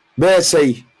 be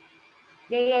say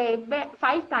Yeah,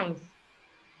 5 times.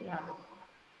 Yeah.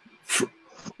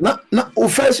 na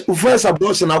first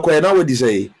abortion akoya na we di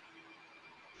say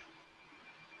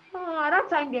Oh, at that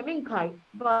time they mean kai,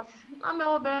 but I'm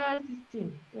over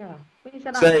 16. Yeah. When you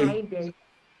said say I'm high there.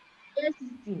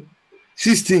 16.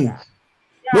 16 Yeah.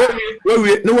 Yeah.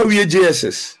 no we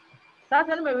JSS That's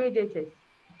when my wages.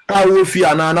 ah we fi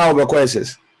ana na we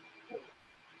SS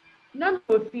No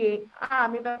fear.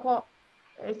 Me be call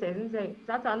say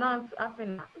that are not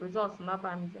having results na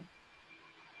ba me.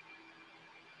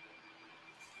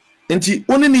 nti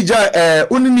oni ni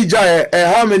ja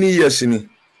how many years ni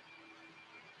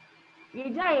You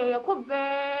jay could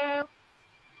be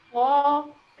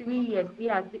 3 years.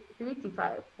 Yeah, 3 to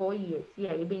 4 years.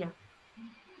 Yeah, you been.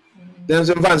 then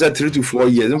some fans say 3 to 4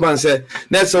 years some fans say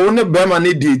na say one be ma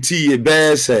ni date ye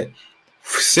be say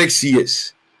 6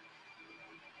 years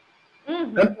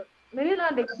Many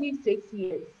not the 6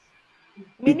 years.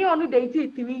 Many only they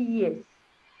 3 years.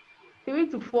 3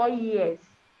 to 4 years.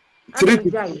 3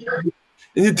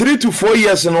 to 4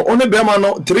 years no only be ma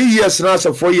no 3 years na say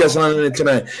 4 years na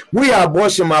ne we are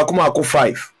abortion mako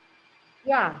 5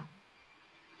 yeah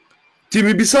ti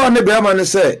mi bisa ne be ma ne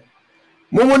say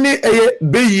momo ni eye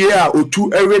beyi a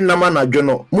otu ewe nama na dwo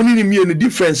no muni ni mie no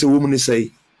difference wo mu ni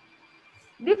say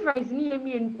difference ni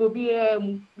me and obi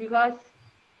because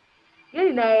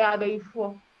you na ya be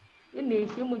ifo you na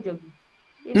ehwe mu jagu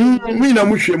mi na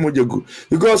mu hwe mu jagu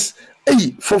because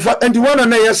for and the one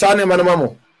na yes ane manama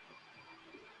mo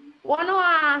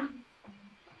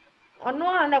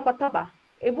ono na kwataba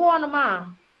ebu ono ma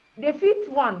the fifth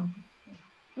one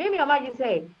maybe amaji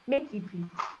say make it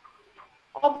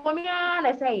Obomia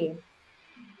na say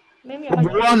maybe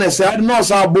Obomia say no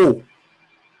sabo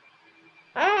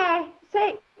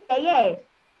say yeah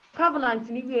covenant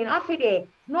ni bi na afide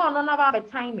no na ba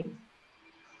timing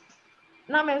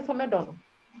na me so me don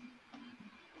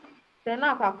then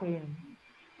na akwakoye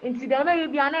nti dem na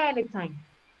bi na anytime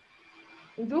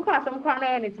ndu ka sam kwa na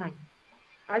anytime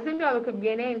asem bi o ka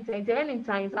bi na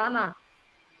anytime sana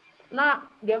na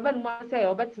dem ban mo say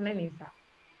obetene ni sa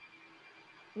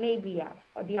maybe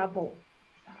or the above.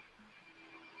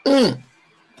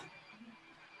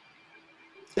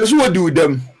 Yes, what do with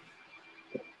them?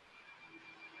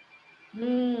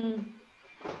 And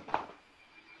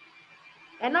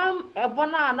I'm a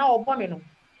bona now abominable.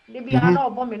 Maybe I know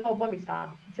abominable son.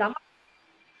 Jama.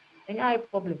 And I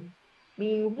have problem.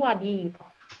 Me who are the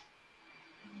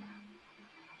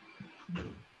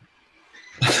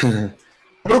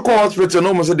Local hospital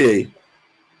almost a day.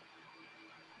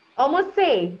 Almost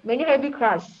say, many heavy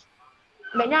crash.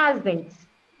 Many accidents.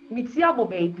 Mitiabo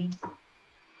baby.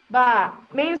 But,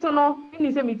 me so no,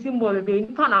 me say mitimbo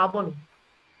baby, can album.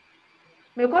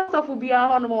 Me cause of be a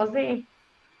on was say,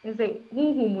 and say,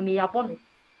 whom ni abome.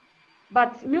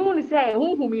 But me only say,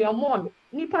 whom me a mon,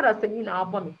 ni para saying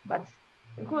album. But,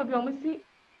 it could be almost see,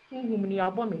 whom ni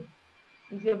abome.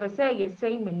 If you ever say, you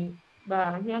say many,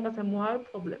 but here got a more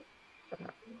problem.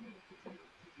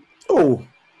 Oh.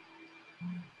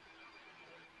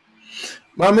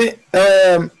 Mami,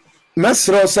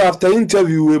 Mesros after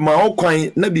interview with my own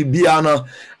kind, na bibia na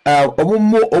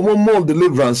omo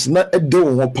deliverance na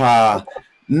edo ho pa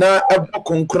na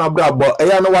ebokonkona brabo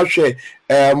eya na wahwe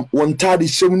wontade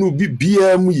hyem no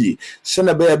bibia mu yi se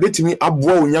na be ya betimi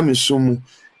aboa onyameso mu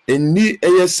eni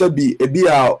eye sabi ebi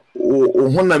a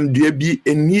ohonam dua bi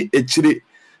eni ekire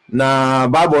na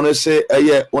bible no se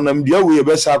eye onam dua we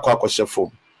be sa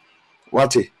akwakoshefo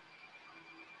wate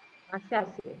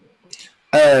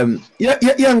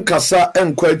yankasa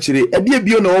enkwa akire ade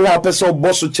bio na wo apese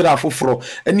oboso kire afoforo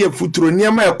ene afuturo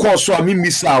niam e course a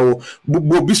mimisa wo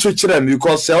bobi so kire me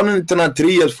because se on ntena 3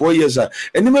 years 4 years a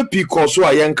ene ma pi course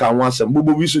a yanka ho asem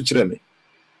bobi so kire me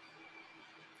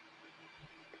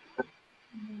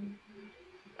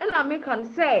and I can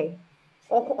say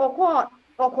oko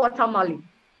tamale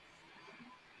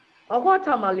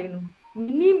no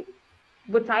ni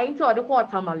butai to de ko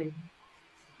tamale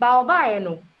ba oba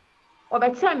no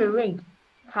obeche me ring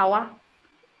hawa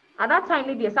at that time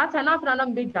ni dey start na after na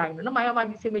be jai no my mama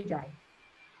be say me jai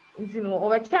nti no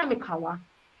obeche me kawa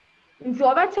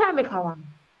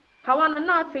kawa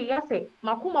na afi yase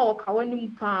makuma wo kawa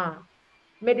nim pa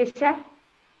me de hye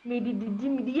me di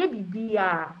ye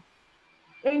bibia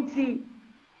enti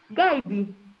guy bi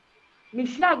me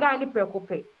shia guy ni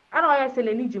prekope ana o ya se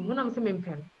na ni jim na me se me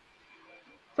mpem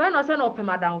so na se na opem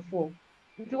adamfo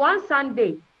nti one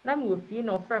Sunday na me ofie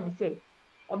na ofra me say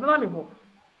obema me ho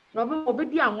na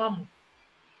obedi anwa mo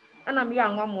ana me ya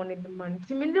anwa mo ne de man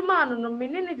nti me de man no me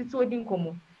ne de so di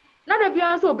nkomo na da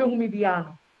bia so obehu me bia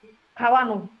no kawa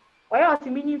no oya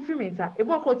otimi nyi fi me nta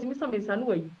ebo ko otimi so me nsa no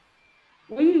wayi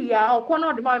oyi ya okọ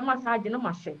na de ma massage no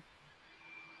mahye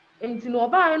enti no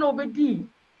oba na obedi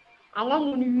anwa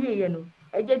mu ni wiye no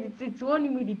eje di titi oni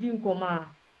mi di nkoma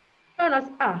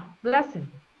na blessing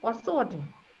was so odi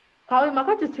kawe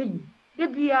maka tete yi de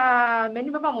bia mani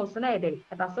baba mo so na ede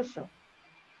ada social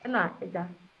na eja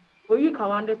oyi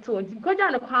kawande to enti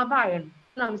koja na kwa ba ye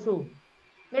na so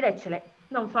me de chele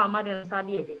na mfa amade na sa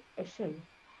de ede ehye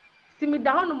simi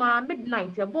da no ma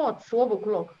midnight about 12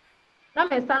 o'clock na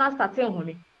me sana start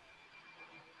ehome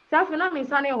safi na me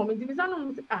sana ehome di bisa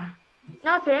no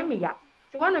na fe me ya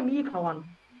ti wana mi kawan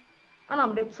ana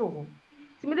m de to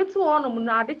ti me de to ono mu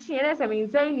na de chi ene se me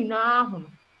nsan ni na ho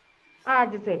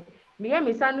je se me ye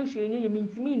me sana hwe nyi me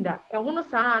ntimi nda eho no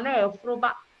sana na efro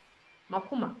ba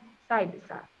makoma side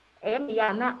sa me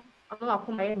ya na ama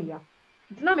makoma me ya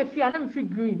ti na me fi ana me fi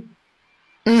green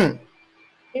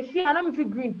if ya na me fi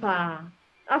green pa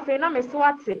afi na me so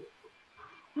ate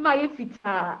ma ye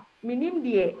fita minim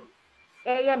de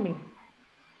eye me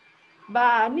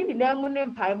ba ni bi na mu ne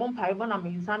mpaibon na me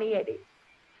nsan ye de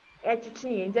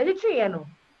echichi ye no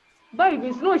ba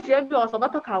ibi snow share bi oso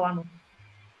kawa no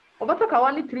obato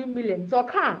kawa ni 3 million so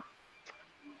ka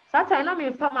sata na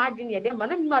me fa ma agin ye de ma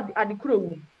na mi adikuro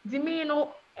wu di mi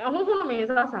no ehunhu no me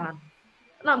nsa sa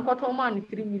na mkoto ma ni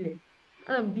 3 million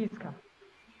na m diska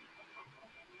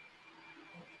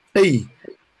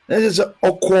There's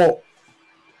oko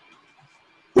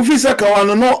ufisa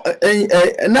kawano no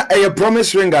na a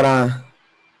promise ring ara.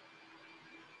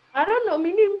 I don't know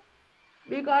minim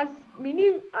because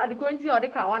minim are going to the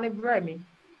kawane breme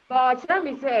but let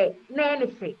me say na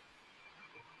anything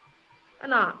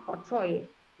na otoye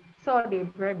so they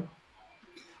breme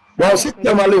Well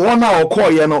systemally one oko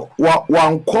ye no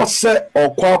wanko se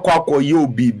okwa ye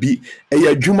obibi e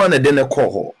adwuma na de ne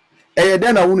kɔ ho eye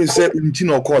den na wonu se nti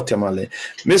na oko temale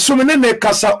me so me ne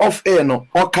kasa off air no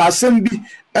oka asem bi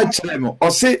e kire me o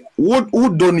se wo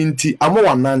don nti amo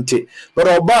wanante but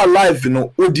oba live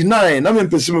no o deny na me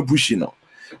pese me push no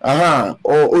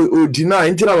o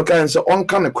deny nti na kan se on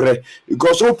kan kure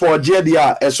because o poje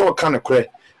dia e so kan kure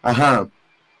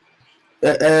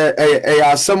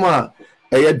asem a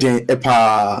eye den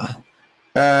epa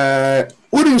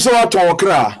wodi so aton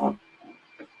kra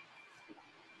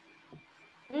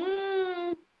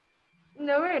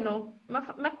no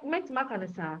met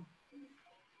makanasa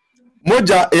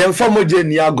moja yemfa moja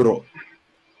ni agro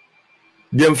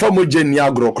yemfa moja ni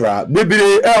agro kra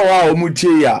bebere ewa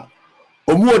omutie ya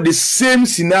omu the same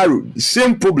scenario the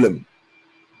same problem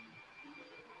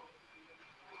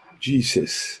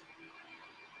Jesus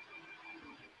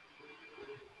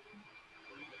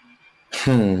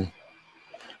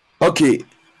okay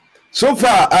so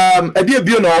far ade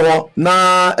bio no ho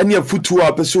na ene afutu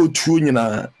a pese otuo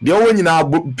nyina de wo nyina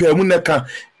pemu neka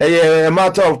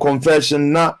matter of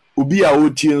confession na obi a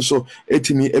otie nso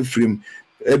etimi efrim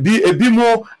ebi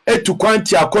mo etu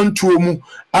kwanti akontuo mu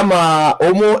ama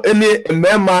omo ene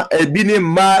mema ebi ne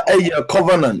ma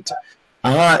covenant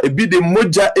ebi de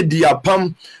moja edi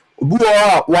apam obi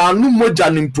wa anu moja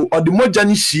nimpo odi moja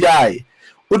ni shiai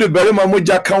ode berema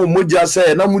moja kan moja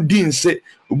se na mudin se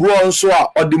obi nso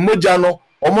a odi moja no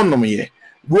omonom ye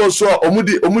obi so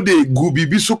omude gu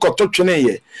bibi so kototwene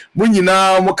ye mo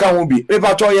nyina mo ka ho bi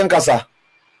eba to ye nkasa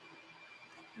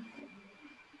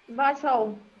ba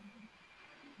so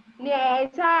ne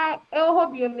ta ho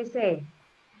bi mi se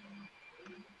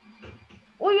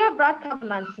oya brad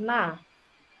covenant na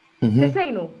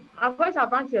say no avoid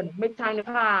abandon me time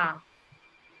pa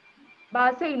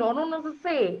ba say no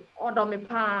say odo me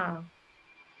pa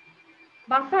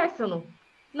ba first no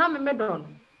na me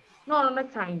don no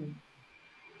time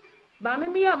ba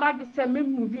me ya ma di say me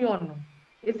movie on no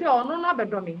e say ono na be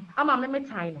do me ama me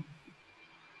time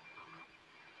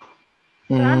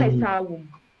no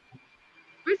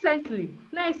recently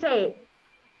na say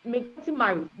me get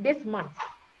married this month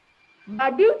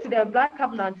but due to the black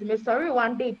covenant me sorry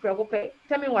one day preoccupy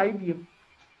tell me why you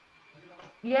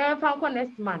yeah fanko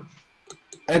next month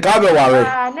and ka be worry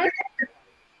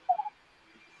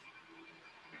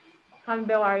can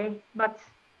be worry but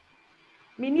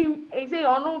meaning e say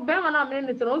ono be na me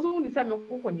ne so so ni say me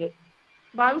kokonye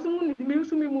ba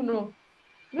so me mu no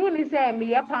no ni say me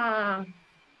ya pa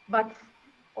but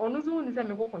ono so ni say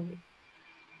me kokonye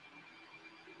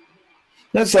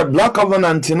That's a Black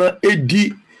Covenant na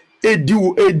edi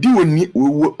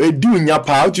nya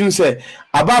pa you say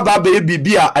ababa baby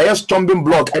be a stumbling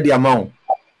block at the amount.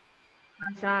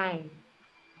 Time.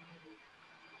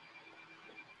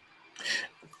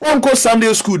 Uncle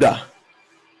Sunday school da.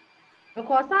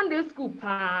 Because Sunday school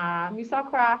pa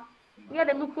misakra near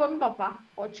the mukum papa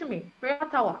or chimney prayer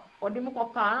tower or the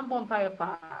mukopa and bonfire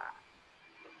pa.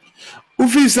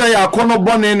 Ufi say ya kono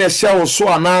bone na shell so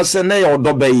anase na ya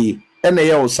odobayi ene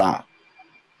ye osa.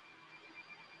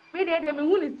 Me dey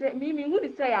me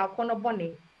who say ya kono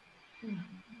bone.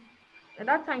 At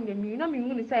that time me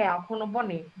who say ya kono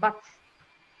bone, but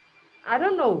I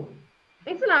don't know.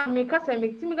 It's not me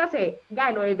say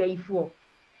guy no ebe ifo.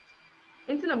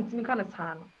 It's not me kind of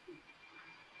time.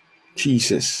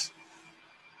 Jesus.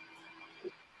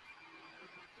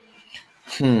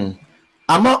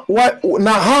 Ama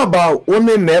na how about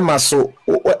only mema so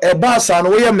ebasa no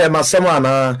we mema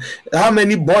semana how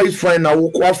many boyfriend na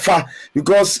wofa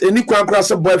because any kwankra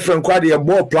boyfriend kwa dey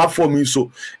boy platform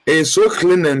so so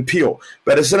clean and pure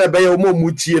but the say be yo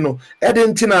mutie no e dey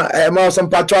ntina ma some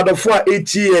patro for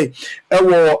 80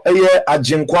 ewo eye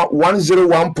agenkwa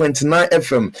 101.9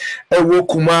 FM ewo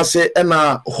Kumase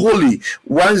na Holy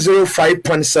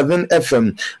 105.7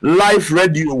 FM live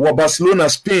radio wo Barcelona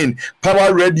Spain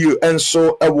power radio and so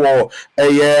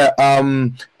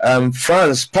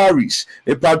France Paris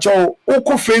e pacho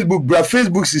oko Facebook bra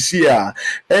Facebook sisi a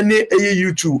ene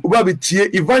YouTube oba betie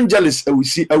evangelist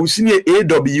awusi ne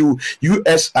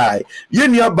AWUSI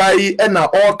yenia bai na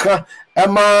oka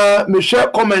ema me share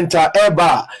commenter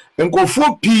eba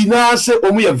nkofo pi na se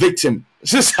omu ye victim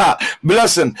sister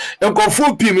blessing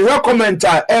nkofo pi me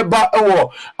commenter eba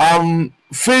ewo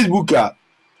Facebook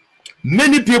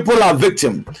many people are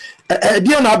victim.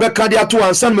 Dear na beka dia to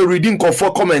answer me reading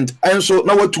for comment and so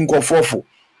na what to nkofo for.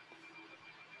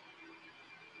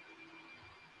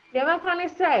 The man can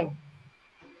say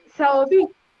so be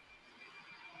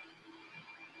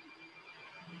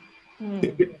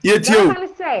Yet you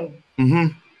can say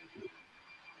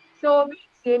so be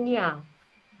senior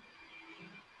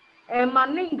and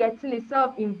man getting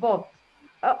himself involved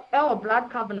our blood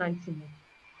covenant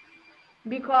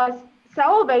because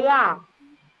so be ya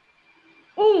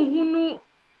hunu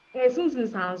esunsun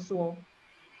sanso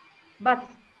but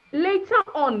later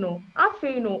on no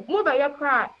afei no mo be ya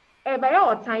cry e be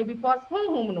ya otan because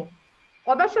honhom no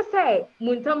obehwe say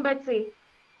muntam beti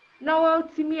na wa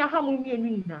timi aha mo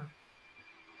mienu na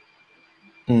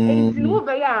enti mo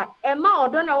be ya e ma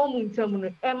odo na wo muntam no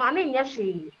e ma na nya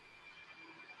hwe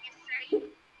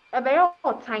e be ya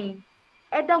otan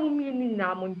e da mo mienu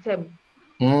na muntam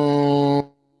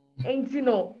enti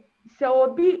no so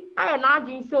obi I na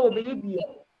agin so obi bi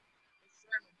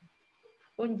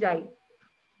onjai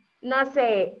na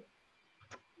say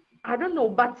I don't know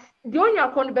but the only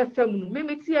akon be fam me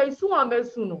meti ai su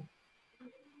amesu no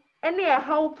ene e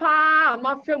how pa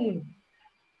ma fam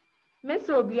me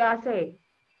so obi a say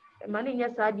ma na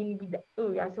nya sa agin bi da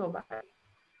o ya so ba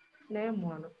na e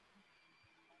mo no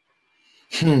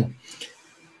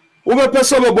wo be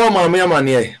pese be bo ma me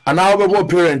amane ana wo be bo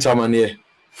parent amane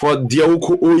for dia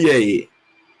uko oye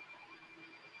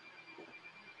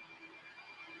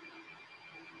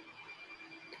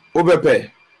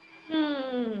obepe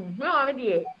no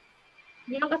idea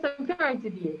you know some parents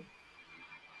die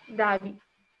daddy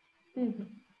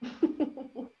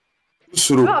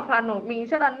suru no pa no me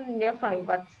say that near fine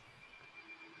but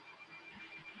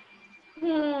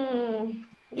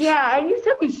yeah I used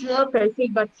to be sure per se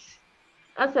but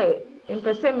I say in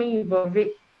per se me involve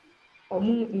or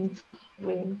move into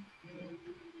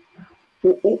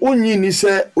onyi ni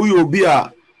se uyo obi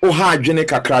a o ha adwene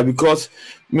kakra because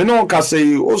me no ka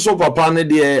say also papa ne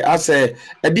de ase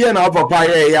e de na papa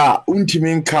ye ya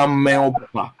untimi nka me o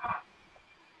papa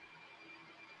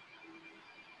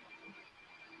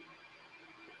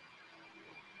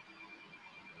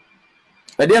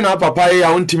e de na papa ye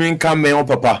ya untimi nka me o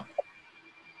papa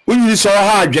onyi so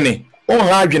ha adwene o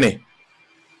ha adwene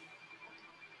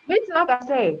me no ka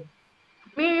say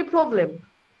me problem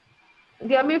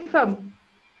they me fam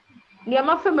they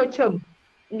ma fam acham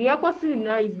the question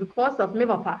is because of me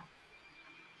papa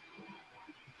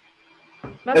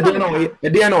e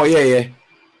no yeah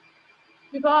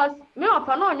because me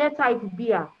papa no onye type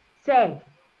be a say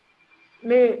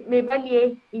me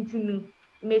banie intinu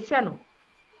me hye no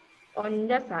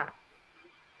onye sa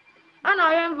ana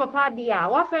oye papa dia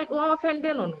wa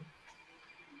fende no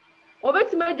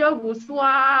obetime jogu so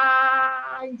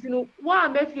a intinu wa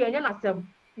me fie enye na sem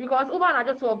because uba na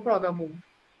just one problem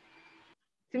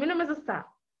timi no me sister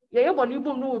ye ye boni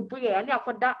bom no bu ye ani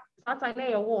akoda satan na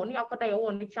ye wo ni akoda ye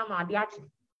wo ni chama ade achi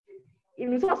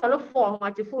in so solo for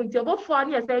my phone to about 4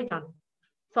 years again.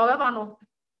 So ever no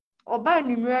or buy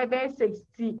numerous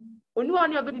 60 only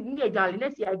 1 year in the jolly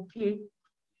next year.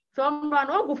 Some run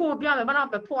all before be a man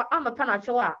up before I'm a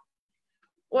panachoa.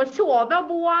 Or sure,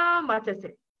 Babu, matters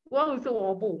it. One is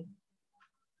so boo.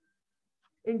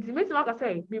 Intimate, like I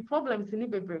say, be problems in the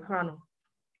baby crown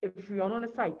if you are on the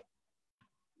side.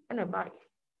 And a bike.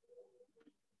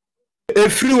 A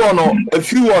few one,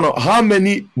 how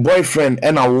many boyfriend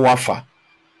and a wafa?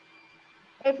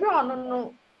 If you are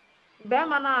no,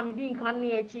 Bema, I'm being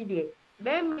canny a chidi.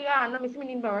 Bem, me are not missing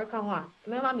in Baraka one.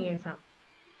 Mamma, me and son.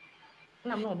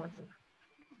 No, no, matter.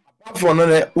 For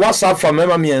no, what's up for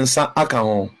Mamma me and son? I can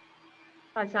home.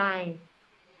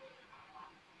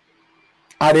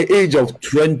 At the age of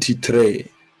 23,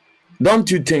 don't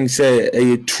you think,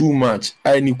 say, too much?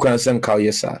 I need to send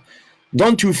Kawyesa.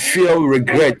 Don't you feel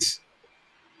regret?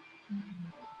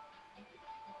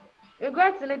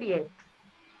 Regret, lady.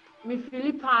 Me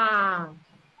Philippa.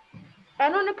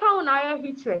 And on the count, I have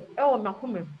hatred. Oh, my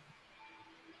woman.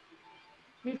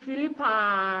 Me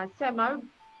Philippa.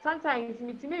 Sometimes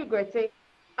me to me regret it.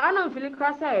 I don't feel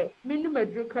cross. Me no me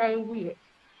crying weird.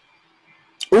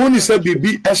 Only say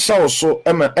bibi esa so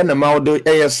ena mawdo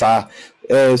eyesa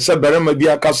se berema bi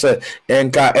aka se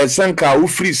enka esenka wo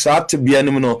free sa tebia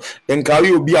nim no enka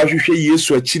we obi ahwehwe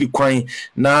Yesu akiri kwan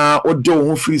na ode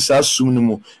wo free sa sum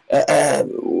nim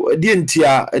de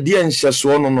ntia de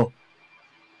enhyeso no no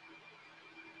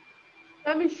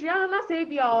me shia na say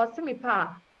bia o se me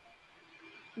pa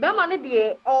be ma ne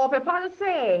de o pepa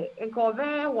say enka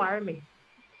over war me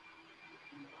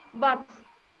but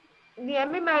the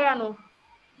me ya no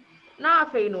na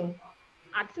afei no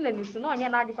atina ni so no nya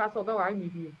na adifa so be ware me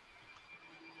bi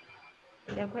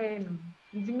e kwai no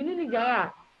ndimini ni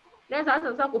ga na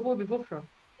sa ko bi fofro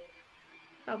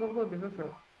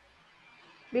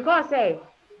because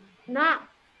na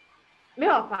me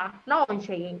opa na on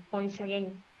sheyin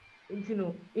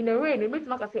ntino in a way no me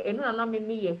tuma ka say enu na me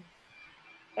ye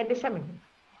e de hye me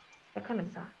e kana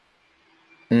sa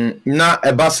na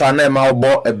ebasa na ma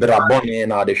obo ebra boni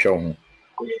na de hwe ho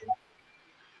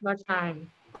much time.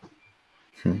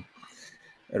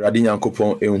 Radi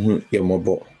Nyankopon ehun ye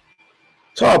mobo.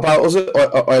 So apa o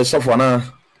sofo na?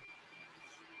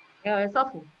 Yeah,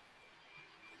 sofo.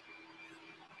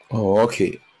 Oh,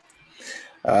 okay.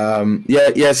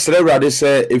 Yes, Radi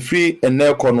say efri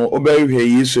eneko no obehwe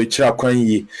Yesu akira kwan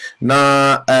yi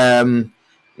na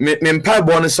me mpa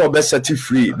bo ne say obe set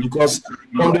free because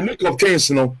from the look of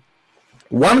things no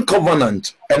one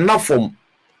covenant enough from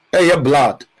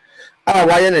blood.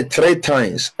 Why 3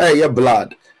 times? Your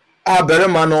blood.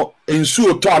 Berema no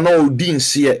ensuo to ana odi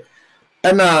nsie.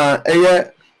 Na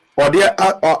ode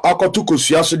akoto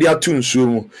kosua so de atu nsuo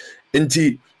mu.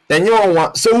 Nti enye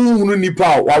wonwa se wuhunu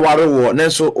nipa waware wo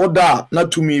nenso oda na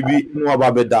tumi bi no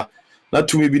ababeda. Na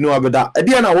tumi bi no abeda.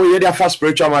 Ede na wo ye dia fast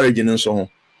spiritual marriage nso ho.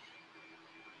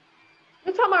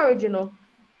 Spiritual marriage no.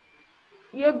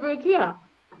 Ye break here.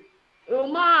 O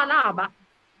ma na aba.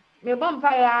 Me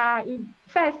vampire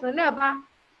first never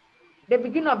the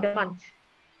beginning of the month.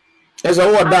 As a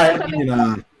word die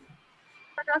nyina.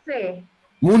 What I say?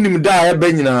 Munim die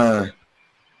be nyina.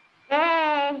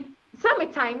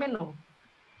 Summertime no.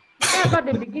 Never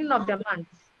the beginning of the month.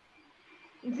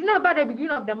 It's never the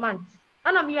beginning of the month.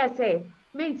 And I'm here say,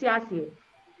 me say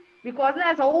because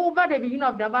now so over the beginning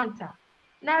of the month.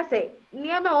 Now say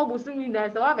near me obusu na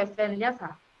so have send yes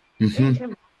sir.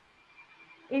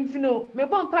 No, me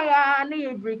vampire na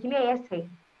ye break na ye say.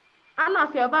 And I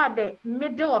feel about the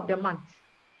middle of the month.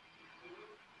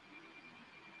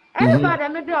 Everybody the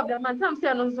middle of the month, some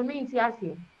say no so mean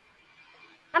tiasi.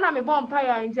 And I'm a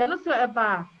vampire in no so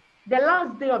about the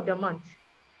last day of the month.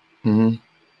 And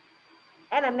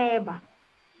a neighbor.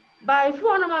 But if you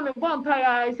want to be vampire,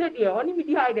 I said yeah, only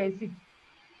me hide and seek.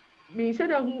 Me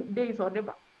said days or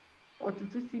never or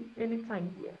to see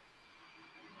anytime here.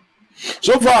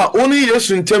 So far, only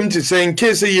Yesu intem to say in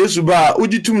case Yesu ba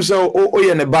ujitum say o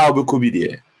ye ne ba obeko bi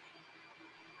de.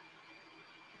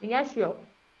 Yes, sure.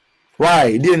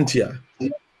 Why didn't ya?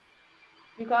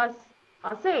 Because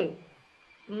I say,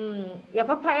 your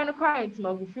papa and crying to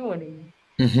my buffy.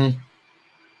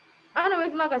 I know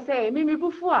it's like I say, me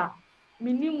before,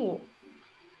 me nimu.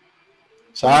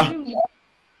 Sir?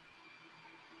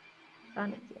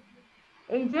 And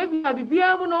if I be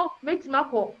able to make my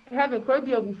call, have a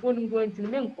crabby before going to the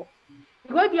Minko.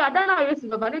 Because you are done, I used to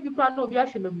have a plan of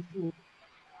Yashima before.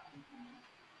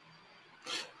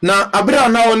 Now, Abra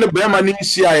now on the Bremen in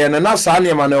Sia and a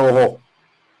Sanya Mano.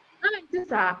 I'm to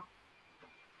Sa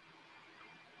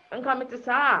and coming to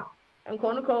Sa and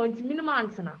Conoco into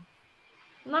Minamansana.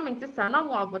 Nothing to Sa, no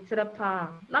more but to the pa,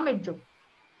 no joke.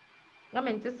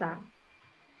 Ngamente sa.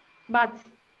 But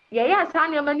yeah,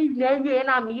 san ya mani na wie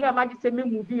na me ya ma di se me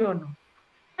movie on.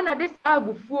 Na this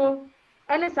abufuo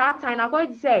and sa time na go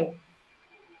say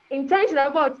intention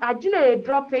about agina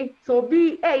drop it so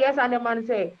be yes and man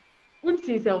say which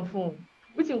is some phone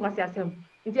which in kwasi asem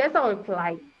nti esa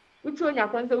reply which onya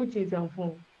kwan say which is some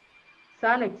phone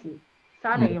sanity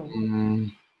sana yo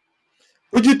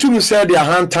would you to me say their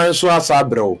hand time so as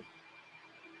abro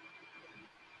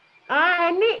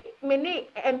ni me ni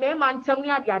me man tam ni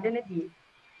ade ade ne die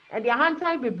and their hand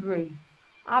time be brave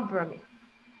abro me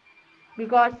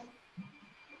because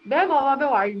them over be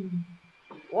worry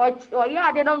what or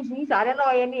yeah they don't mean I don't know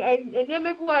any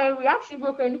make a reaction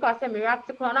broken because I react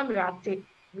to corner react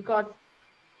because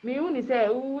me only say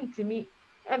to me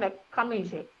and come in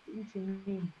shit to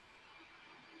me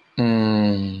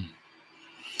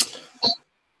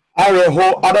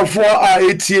Areho adafo a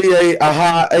etie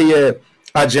aha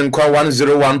Ajenkwa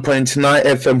 101.9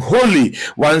 FM, Holy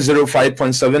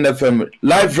 105.7 FM,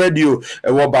 Live Radio,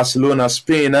 Barcelona,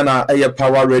 Spain, and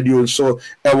Power Radio, so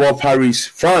Paris,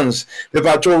 France. The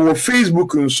patrol will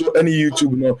Facebook, so any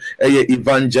YouTube, no,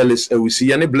 evangelist, we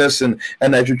see any blessing,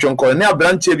 and I should call now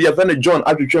Branche, we have any John,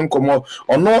 I should come or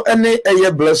no any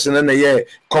blessing and a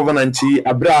covenant,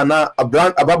 Abrana,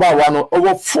 Ababa, one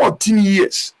over 14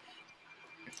 years.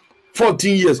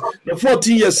 14 years. The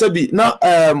 14 years, Sabi, now,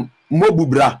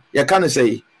 Mobubra, you can't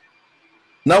say.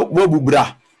 Now,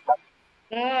 Mobubra.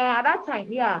 At that time,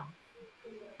 yeah.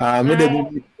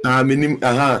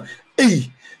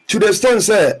 Hey, to the extent,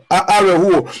 say,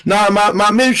 now,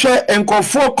 my mention and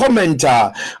for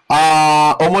commenter,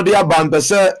 Omodia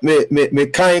Bambese, me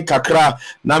kind kakra,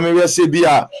 Namia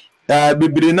Sebia,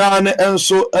 Bibrinane, and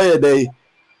so a day.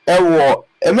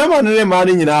 Remember the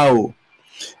money now.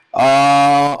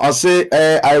 I say,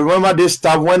 I remember this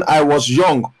stuff when I was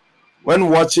young. When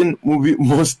watching movie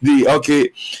mostly,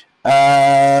 okay.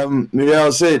 Maybe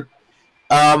I'll say,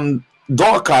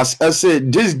 Dorcas, I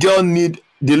said this girl need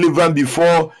deliverance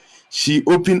before she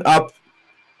open up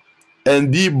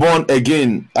and be born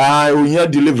again. We hear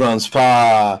deliverance,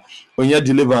 we hear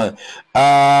deliverance.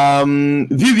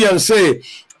 Vivian say,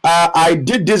 I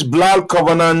did this blood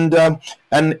covenant,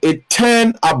 and it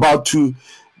turned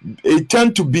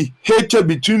to be hatred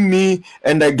between me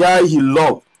and the guy he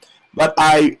loved. But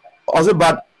I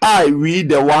we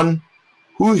the one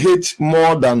who hates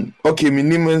more than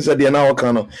minimum said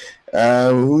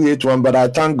who hate one, but I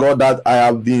thank God that I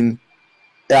have been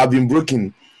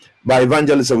broken by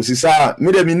evangelist. Okay, so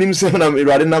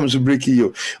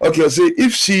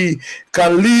if she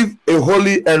can live a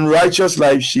holy and righteous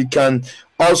life, she can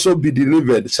also be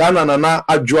delivered. Sana nana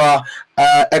adwa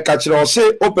ekachira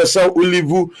say opesa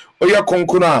ulivu oya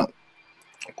konkuna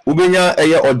ubenya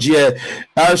eye oje.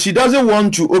 She doesn't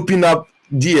want to open up,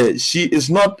 dear. She is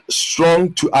not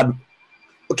strong to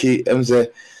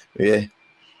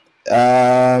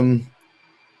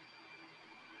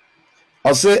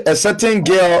I'll say a certain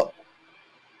girl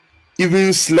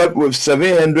even slept with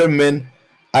 700 men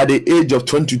at the age of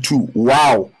 22.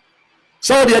 Wow.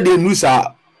 So they news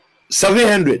are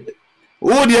 700.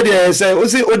 Oh, they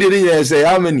say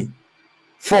how many?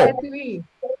 4.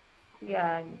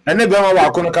 Yeah. And then I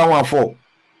couldn't count 4.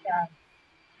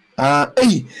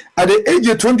 Hey, at the age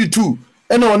of 22,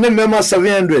 and on remember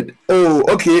 700. Oh,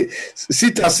 okay.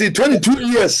 See 22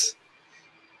 years.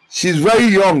 She's very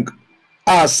young.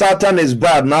 Satan is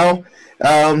bad now.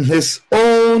 His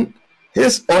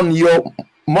on your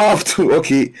mouth too.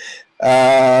 Okay.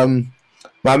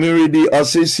 Mami Redi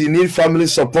also she need family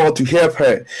support to help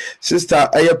her. Sister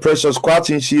Aya Precious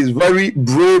Quatin, she is very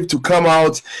brave to come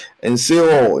out and say,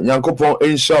 oh, Nyankopon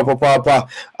insha papa.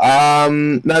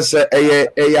 That's a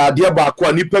idea ba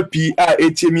kwa nipa pi a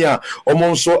etimia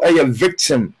omonso a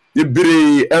victim.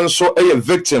 And so a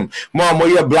victim.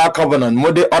 More black covenant,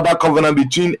 more the other covenant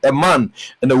between a man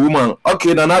and a woman.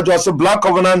 Okay, then I just say black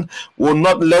covenant will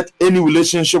not let any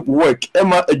relationship work.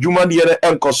 Emma a human yere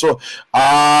enko so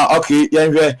okay,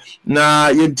 yeah, na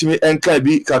yentimi enka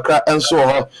bi kakra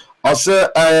enso I say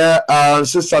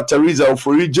Sister Teresa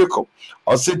for Jacob.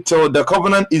 I said till the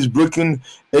covenant is broken,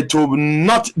 it will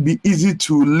not be easy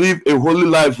to live a holy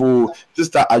life for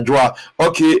Sister Adwa.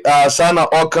 Okay, Sana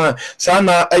Okan,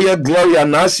 Sana Aya Gloria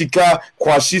Nasika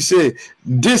Kwashi say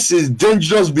this is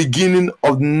dangerous beginning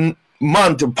of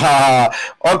month pa.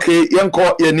 Okay,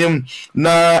 yanko yanim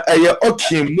na Aya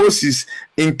Okim Moses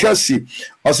in Kasi.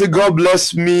 I say God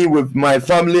bless me with my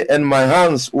family and my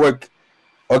hands work.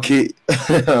 Okay.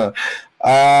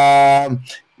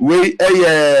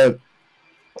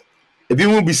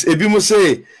 Ebimu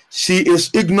say she is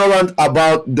ignorant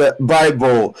about the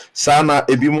Bible. Sana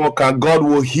Ebimo can God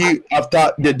will heal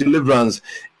after the deliverance.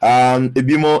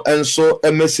 Ebimo and so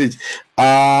a message.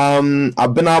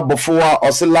 Abena before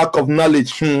also lack of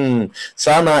knowledge.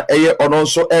 Sana eye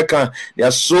ononso eka. There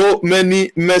are so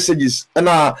many messages. And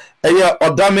eye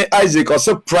Odame Isaac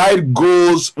also pride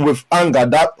goes with anger.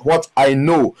 That's what I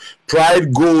know.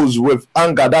 Pride goes with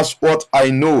anger. That's what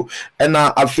I know. And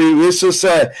I feel so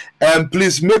say,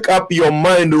 please make up your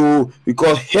mind,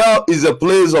 because hell is a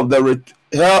place of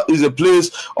hell is a place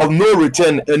of no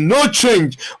return and no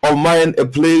change of mind, a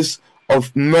place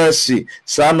of mercy.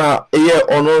 Sana eye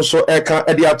ononso eka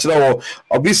edi achirawo.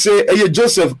 Obi say eye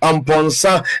Joseph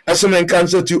Amponsa esomen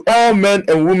cancer to all men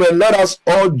and women. Let us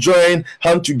all join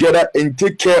hand together and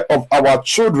take care of our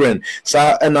children.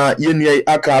 Sa ena yenye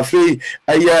akafe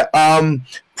eye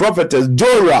Prophetess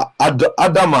Dora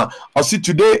Adama. I see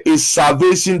today is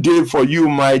salvation day for you,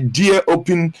 my dear.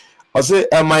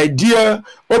 My dear,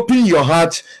 open your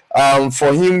heart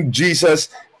for him, Jesus,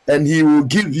 and he will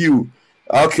give you.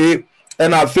 Okay.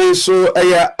 And I feel so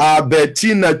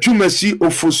Bettina Chumesi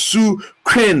Ofosu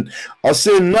Crane. I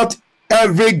say not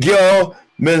every girl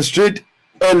menstruate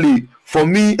early. For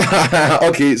me,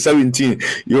 okay, 17.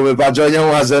 You will be joining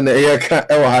us and I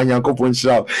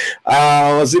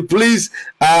say, please,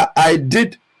 I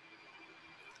did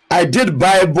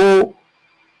Bible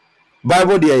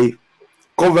day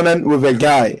covenant with a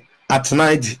guy at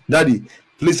night, Daddy.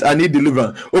 Please, I need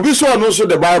deliverance. Obi so also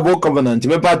the Bible covenant.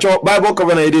 Me pacho Bible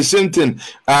covenant is the same thing.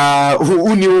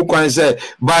 Who knew can say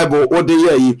Bible or the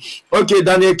year. Okay,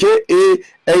 Daniel K.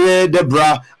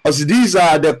 Deborah. As these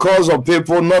are the cause of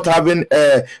people not having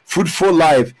a fruitful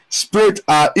life. Spirit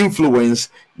are influence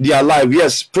their life.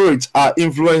 Yes, spirits are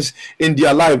influence in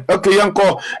their life. Okay,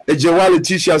 Yanko Ejewali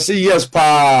teacher say yes,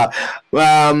 pa.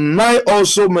 I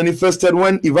also manifested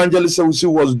when Evangelist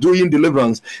Sewusi was doing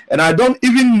deliverance, and I don't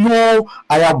even know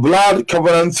I have blood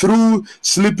covenant through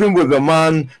sleeping with a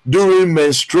man during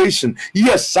menstruation.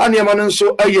 Yes, Sanya Manan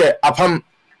so apam.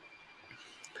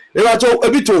 Ewacho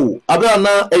ebito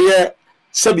abana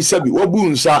sebi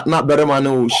wabunsa na berema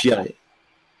na ohia.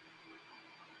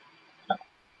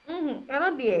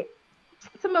 Eno de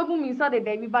some of me saw the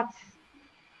baby, but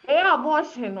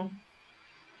abortion no.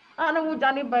 Ana wo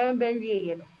jani bayan ben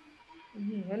wiye no.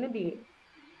 Eno de.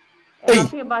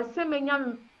 E ba se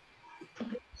menya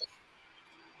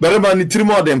berema ni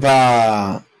trimodem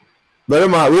pa.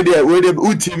 Berema we de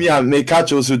utimi a me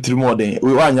catch also trimodem.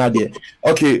 We wanya de.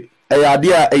 Okay. Aya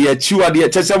chiwade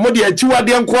chese mo de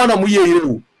chiwade nko na mo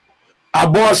ye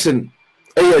abortion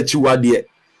chiwade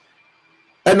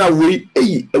ena we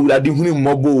ewurade hunu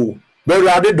mmobo be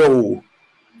ewurade do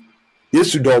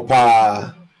Yesu do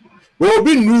pa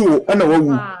obi nu ena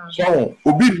wawu so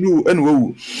obi nu ena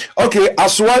wawu. Okay,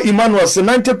 Aswa Emmanuel say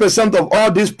 90% of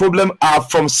all these problems are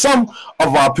from some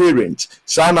of our parents.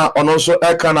 Sana and also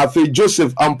Ekana Fe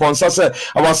Joseph Amponsa say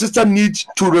our sister needs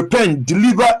to repent,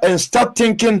 deliver, and start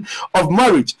thinking of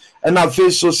marriage. And I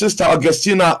feel so Sister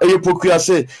Augustina Eyopokuya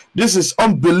say this is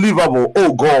unbelievable.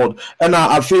 Oh God. And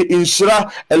I feel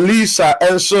Inshira Elisa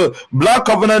and so Black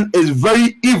Covenant is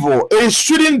very evil. It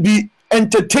shouldn't be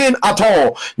entertained at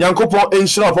all. Yankopo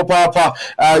Inshira Papa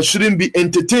shouldn't be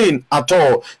entertained at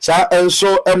all. So and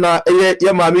so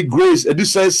Mami Grace.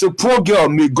 This says poor girl,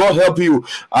 may God help you.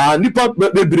 Nipa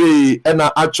bebre and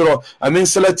actual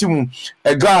selecting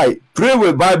a guy pray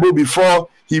with Bible before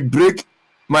he break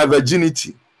my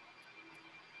virginity.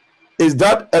 Is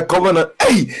that a covenant?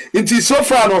 Hey, it is so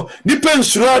far no.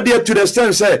 Depends right there to the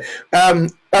extent say I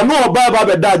know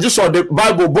about that just saw the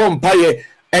Bible bomb pie.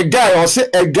 A guy or say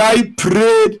a guy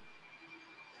prayed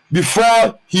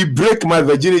before he break my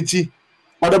virginity,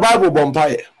 or the Bible bomb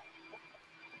pie.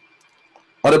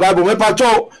 Or the Bible me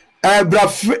pacho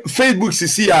Facebook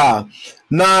sisi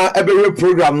na every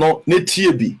program no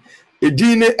netie bi.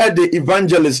 Edine the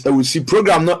evangelist we see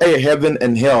program no heaven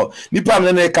and hell. Nipa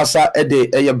me kasa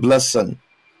a blessing.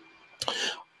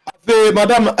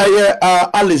 Madam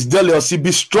Alice Delio,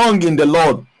 be strong in the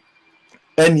Lord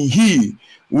and he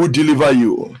will deliver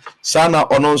you. Sana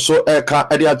ononso eka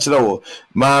edi achrewo.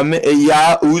 Mame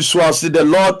ya uswa see the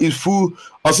Lord is full,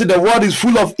 or see the world is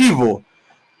full of evil.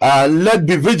 Let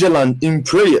be vigilant in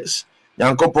prayers.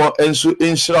 Yankopo ensu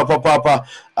inshira papa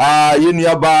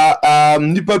yenuaba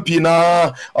nipa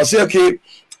pina or say okay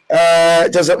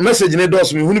just a message ne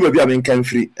dos me hunu baby amen kan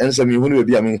free ensa me hunu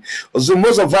baby amen. So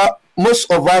most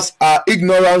of us are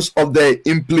ignorant of the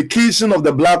implication of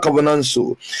the Black Covenant,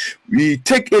 so we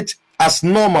take it as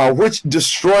normal, which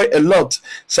destroy a lot.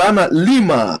 Sana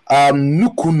lima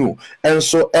nukunu and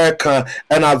so eka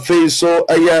and I face so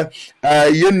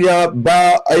yenya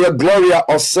ba Gloria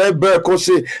or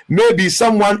Kose. Maybe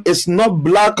someone is not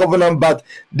Black Covenant, but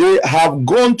they have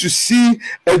gone to see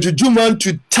a jujuman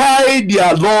to tie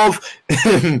their love.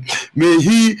 May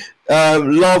he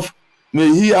love. May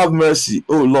he have mercy,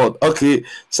 oh Lord. Okay,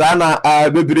 sana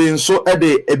bebre so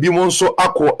ede ebimon so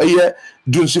akọ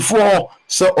dunsifo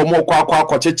se omo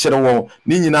kwa chechere won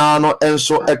ni nyina no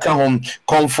enso eka hom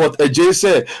comfort eje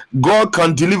say God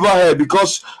can deliver her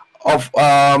because of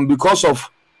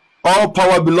all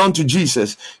power belong to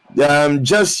Jesus.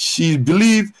 Just she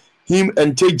believe him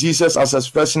and take Jesus as his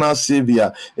personal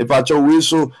savior. If I we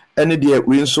so any day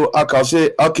we so I can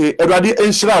say okay, everybody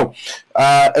inshrao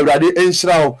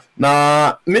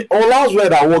na me all last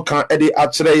word I work on Eddie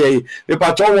actually if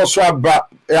I was so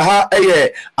ha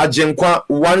ajenkwa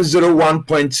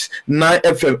 101.9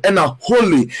 FM and a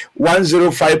holy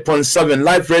 105.7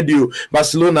 live radio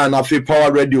Barcelona and Afi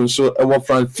Power Radio so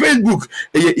from Facebook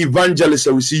evangelist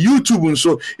we see YouTube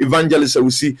so evangelist we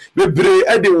see we bring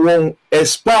Eddie one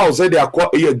espouse Eddie akwa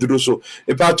duro so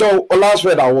if I all last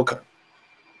word I work on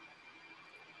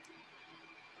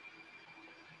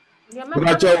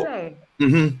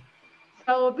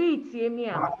So be it me.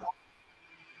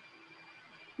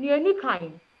 Near any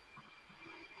kind.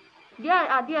 Yeah,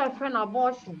 I dear friend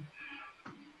abortion.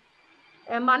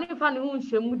 And money fan who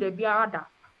shame the biada.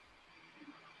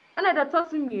 And at the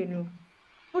tossing me,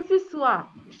 Pussy swa,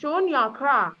 show on your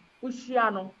cra,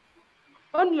 Ushiano.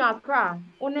 On your cra,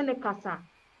 on any casa.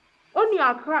 On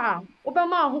your cra,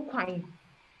 Obama who crying.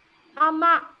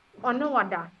 Ama on no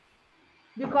other.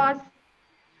 Because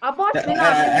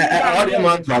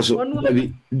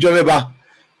Jomeba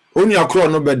only a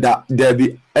crown no beda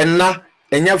Debbie and na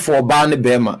enya for ban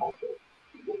bema.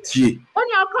 Only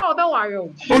a crowd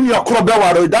warrior. Only a crowd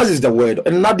warrior, that is the word,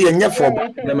 and not the enya for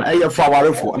them a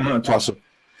for for and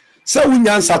so we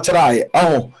yan satray.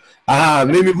 Oh,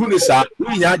 maybe who is a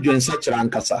we yan such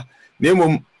rancasa.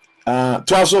 Name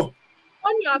twaso.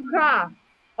 Only a crowd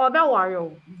or the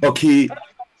warrior. Okay.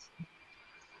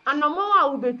 And no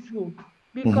more will be true.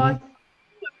 Because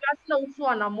that's no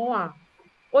so na more.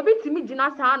 Obi timi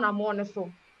gina sa na more ne so.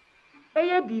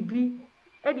 Eye bibi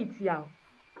edit ya.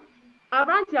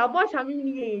 Abranti abosha mi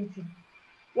ni enti.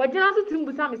 Wo gina so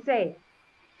timbusa me say.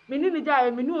 Me ni ni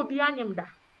ja me ni obi anyem da.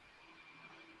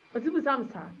 Otibusa me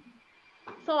sa.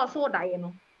 So da ye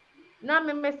no. Na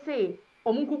me say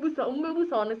omunkubusa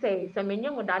ommebusa on say se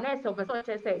menyem da na se obeso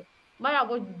che say. Maya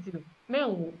bo didi me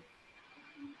nwo.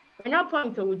 Enya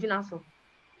point o gina so.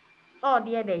 Oh,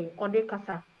 dear day, or de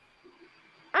casa.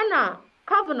 Anna,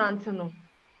 covenant no.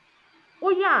 Oh,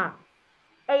 yeah,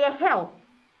 a hell.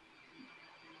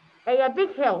 A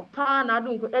big hell, pan, I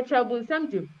don't a trouble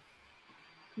same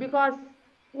because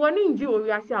one in you,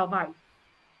 we are survived.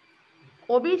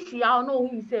 Or be she, I'll know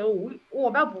who say, oh,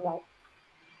 Babu.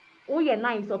 Oh, yeah,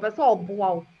 nice of us all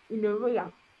bow in the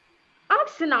rear.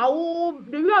 Action now,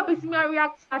 the real business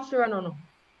react, Asher, no.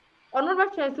 Or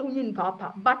not chance in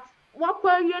papa, but. What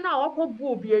were you now? What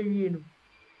would be you?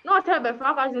 Not have a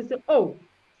father say, oh,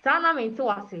 Sana mean to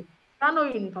us,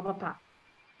 Sano in papa.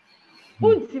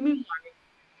 Won't see me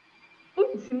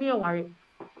worry.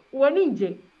 When in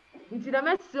J, into the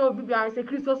mess so be as a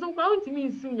Christmas, so going to me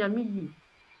soon, me,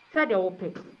 said the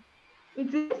open.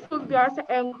 Into this will be as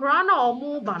a crown or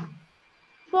more ban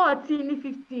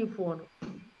 14-15 for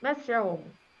Mess share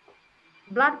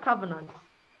blood covenant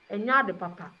and yard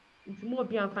papa. It's more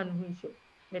beyond fun winship.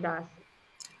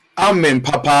 Amen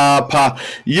papa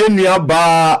yenua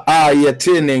ba a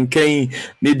yete ne nkan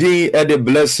ne din e de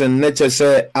blessing ne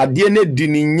chese ade ne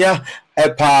dininya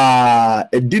epa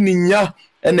edininya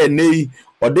ene nei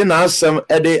ode na asem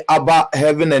e de aba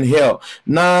heaven and hell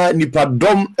na nipa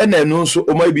dom ene no so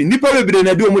o mai bi nipa bebre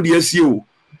na de o mu de asie o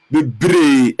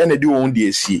bebre ene de won de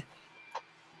asie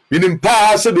binim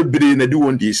pa se bebre na de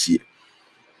won de asie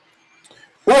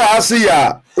o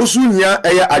asiya osunya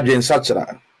eye adwensa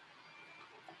kira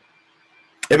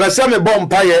ebese me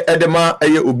bompa ye edema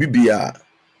eye obibia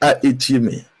a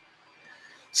etime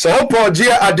so hopoje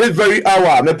at this very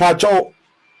hour me pacho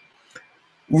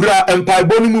wura empire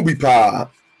bonu mu bi pa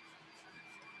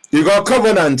you got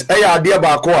covenant eye ade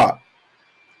ba ko a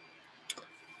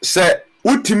se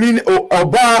utimi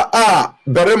oba a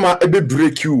berema ebe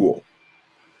break you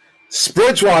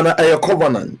spiritual na eye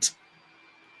covenant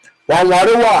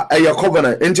wanwarewa eye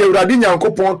covenant enti urade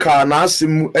nyankopon ka na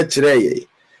asem a kireye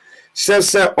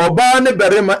se oba ne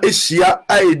berema ehia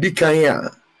a edikan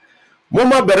a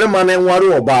moma berema ne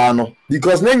nware oba no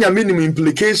because na nya minimum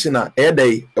implication a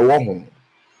edey ewo ho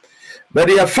but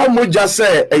ya fa moja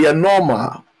say e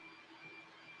normal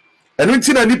enu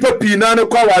nti na nipa pii na ne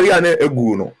kwa ware ane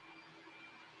egu no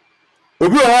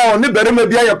obi o ne bere ma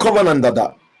bia ya covenant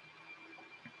dada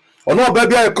ono oba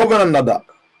bia ya covenant dada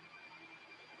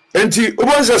enti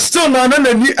obonse still na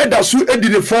nani edasu edi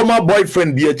the former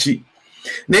boyfriend bi achi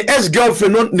ne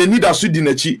ex-girlfriend no nani dasu di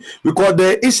nachi because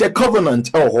there is a covenant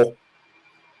ho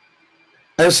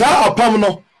and sa apam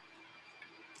no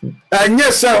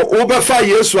anye se obefa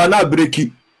Yesu ana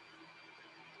breki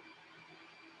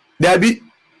dabi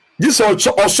this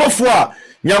osofo a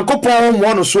Nyankopon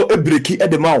mo no so ebreki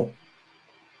edemawo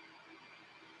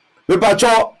we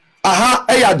pacho aha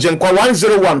eya Genkwa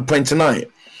 101.9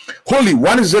 Holy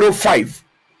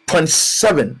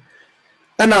 105.7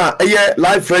 and a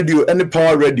live radio and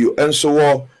power radio and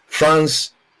so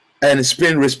France and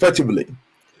Spain respectively.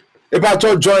 About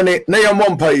all joining na ya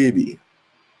mompa yebi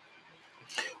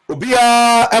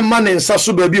obia emma ne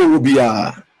nsaso ba bi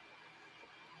obia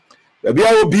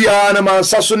na man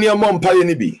saso ne mompa ye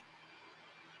ni bi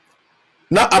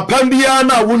na apambia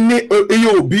na wonni eye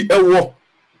obi ewo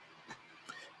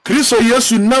Kristo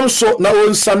Yesu nam so na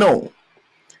wonsa no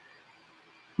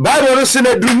Bible say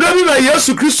na dunami na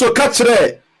Yesu Kristo ka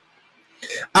kire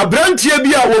abrantie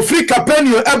bi a wo free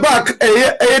Capernaum ebak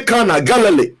eye Kana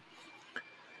Galilee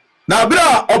na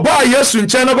bra oba Yesu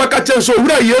nche na baka chen so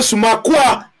wura Yesu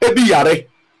makoa ebi yare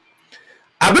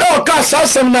abra oka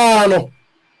sasem na no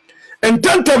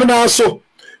ententem na so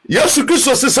Yesu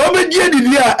Kristo se so be die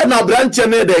didi a na abrantie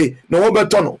na dey na wo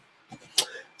beto no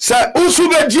se usu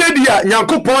be die di a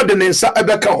Nyankopon de ne nsa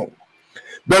ebeka ho.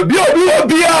 But we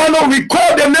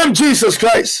call the name Jesus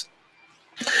Christ.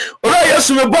 Ora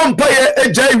Yesu me bompa ye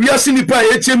ejai wiase nipa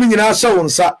ye tiemi nyina sha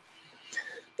wonsa.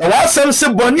 Na wasem se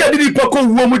boni adi nipa ko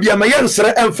wo mu dia ma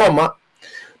yensere emfama.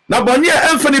 Na boni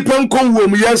emfa nipa ko wo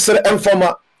mu yensere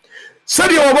emfama.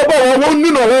 Sadi obaba wo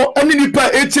nu no ho ani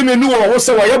nipa etiemi nu wo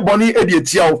se wa ye boni edi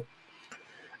etia wo.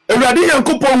 Ewurade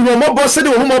Yankopon wo mo bo se de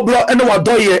wo mo bro ene wa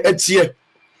doye etie.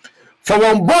 Fa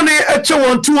won boni eche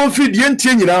won tu won fidie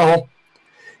ntie nyina ho.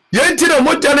 Yenti na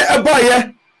moja ne ebaye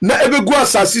na ebegu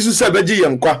asasi su se beji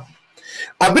yenkwa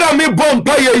abira me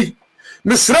bompa ye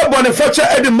misra bone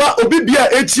facha edima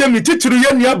obibia etie mi tituru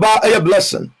ye nua ba eye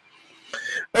blessing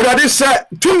erade se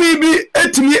tumi bi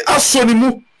etimi asoni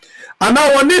mu ana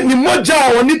woni ni moja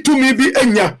woni tumi bi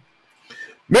enya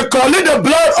me call it the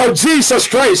blood of Jesus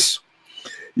Christ.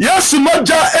 Yes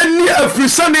moja eni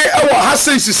afrisane ewo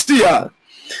hase sistia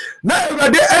na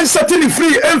erade ensatini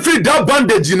free every that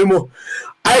bandage ni mo.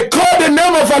 I call the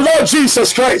name of our Lord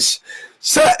Jesus Christ.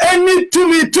 Say any to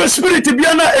me to spirit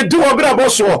biana edu obra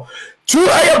boso to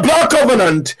a black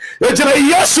covenant.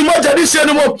 Yes, moja this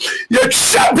anymore. You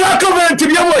chap black covenant to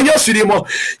be more yesterday.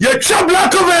 You chap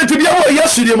black covenant to be more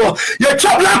yesterday. You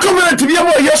chap black covenant to be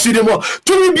more yesterday.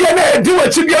 To me biana edu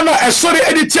to biana a sorry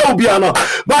editia biana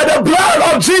by the blood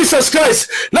of Jesus Christ.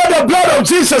 Not the blood of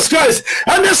Jesus Christ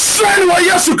and the son wa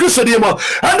Yesu Kristo demo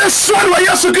and the son wa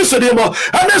Yesu Kristo demo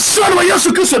and the son wa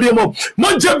Yesu Kristo demo.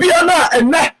 Moja biana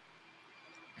ene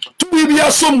to be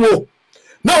biasomo.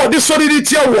 Now this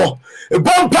solidity war.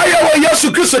 Vampire wa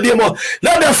Yesu Kristo demo.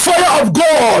 Let the fire of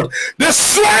God, the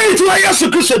strength wa Yesu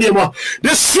Kristo demo,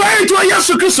 the strength wa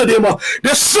Yesu Kristo demo,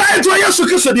 the strength wa Yesu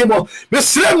Kristo demo. The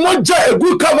strength moja a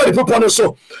good cover the people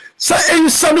so. Say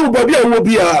insano baby will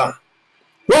be a.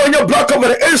 When your black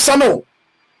cover insano.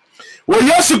 Wa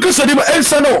Yesu Kristo demo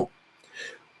insano.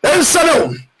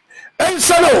 Insano.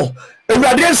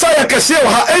 Radiansa ya kese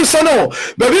ha ensano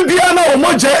baby biana o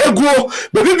moja eguo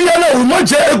baby biana o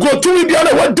moja eguo tumi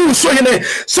biana wadu so yene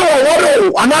so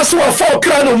woro anaso wa fa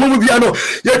okra no mumu biano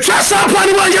ye twasa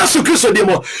pani wa Yesu Kristo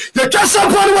demo ye twasa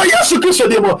pani wa Yesu Kristo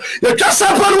demo ye twasa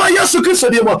pani wa Yesu Kristo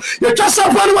demo ye twasa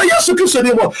pani wa Yesu Kristo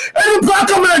demo any black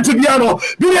covenant biano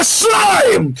be the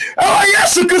slime oh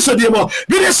Yesu Kristo demo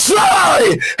be the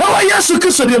slime oh Yesu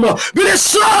Kristo demo be the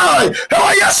slime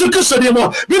oh Yesu Kristo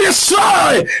demo be the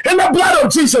slime in the blood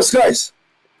of Jesus Christ.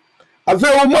 Ave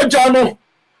o moja no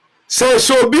se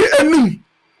so bi enum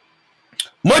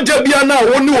moja bia na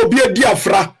woni obi adi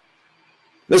afra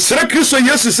le sere Kristo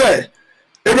Yesu se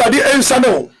ewade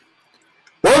ensano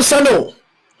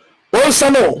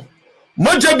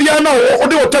moja bia na wo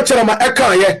de otachere ma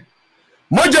eka ye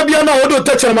moja bia na wo de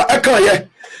otachere ma eka ye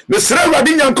le sere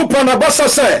ewade Nyankopon na basa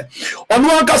se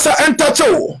ono ankasa entache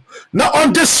wo Now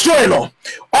on destroy no,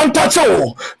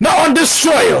 untouchable, now on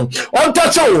destroy,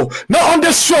 untouchable, now on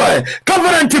destroy.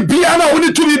 Covenant biano,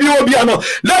 only to be biano.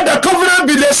 Let the covenant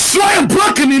be destroyed and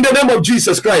broken in the name of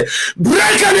Jesus Christ.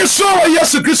 Break and destroy,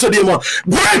 yes, Christ demo.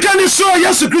 Break and destroy,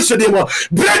 yes, Christ demo.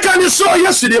 Break and destroy,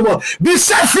 yes, demo. Be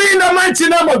set free in the mighty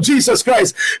name of Jesus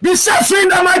Christ. Be set free in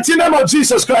the mighty name of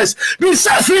Jesus Christ. Be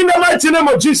set free in the mighty name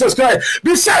of Jesus Christ.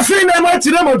 Be set free in the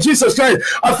mighty name of Jesus Christ.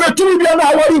 After to be biano,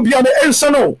 how you be an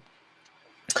ensano.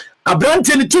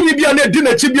 Abrante ni tumi bia na di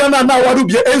na chi bia na waru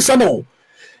bia ensa no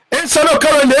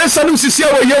karo na ensa no sisi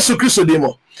awo Yesu Kristo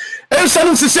demo ensa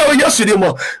no sisi awo Yesu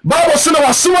demo Bible say na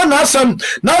wasoma na asam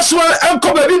na asoma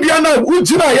enko ba bia na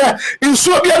ugina ya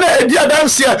nsuo bia na edi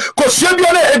adanse kosua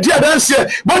bia na edi adanse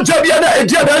bonja bia na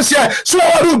edi adanse so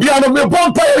waru bia no me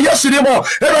bompa Yesu demo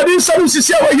eradi ensa no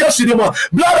sisi awo Yesu demo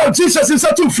blood of Jesus is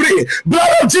set free, blood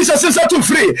of Jesus is set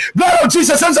free, blood of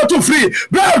Jesus is set free,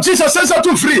 blood of Jesus is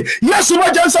set free. Yes, we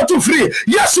are set free.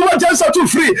 Yes, we are set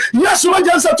free. Yes, we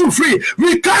are set free.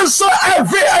 We cancel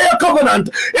every higher covenant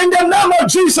in the name of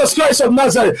Jesus Christ of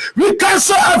Nazareth. We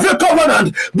cancel every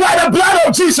covenant by the blood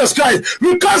of Jesus Christ.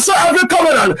 We cancel every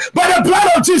covenant by the blood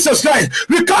of Jesus Christ.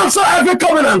 We cancel every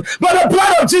covenant by the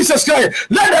blood of Jesus Christ.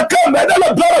 Let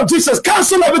the blood of Jesus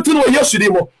cancel everything we yesterday.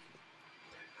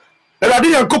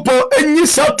 Eradi yankopo enyi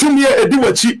satumie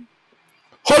ediwachi.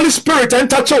 Holy Spirit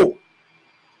enter you.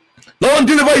 Lord,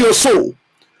 deliver your soul.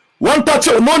 One touch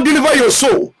you, non deliver your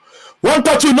soul. One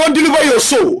touch you, non deliver your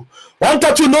soul. One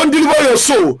touch you, non deliver your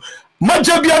soul.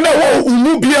 Majabia na wo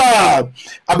umubia.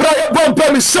 Abraya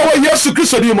bompa mi sewa Yesu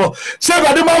Kristo dimo.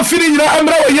 Seba de man fini na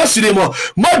amra wa Yesu dimo.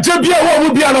 Majabia wo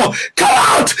umubia no. Come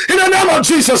out in the name of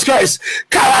Jesus Christ.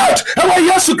 Come out wa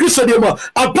Yesu Kristo dimo.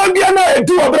 Apambia na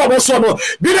edu abra boso no.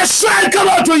 Be the sign come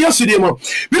out to Yesu dimo.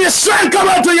 Be the sign come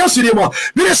out to Yesu dimo.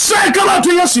 Be the sign come out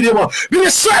to Yesu dimo. Be the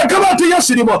sign come out to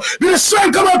Yesu dimo. Be the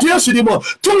sign come out to Yesu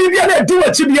dimo. To me bia na edu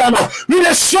atibia no. Be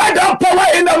the sign that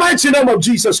power in the mighty name of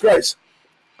Jesus Christ.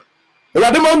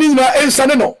 Erade mami na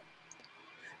ensane no.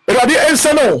 Erade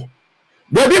ensane no.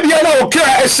 Baby bia na okra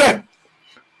ese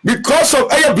because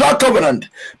of a black covenant.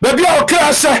 Baby okra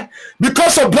ese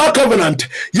because of black covenant.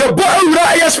 Your boy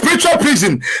ura a spiritual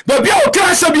prison. Baby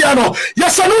okra ese bia no.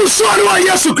 Yesanu so no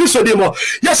Yesu Kristo demo.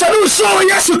 Yesanu so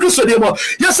Yesu Kristo demo.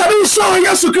 Yesanu so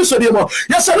Yesu Kristo demo.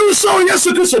 Yesanu so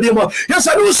Yesu Kristo demo.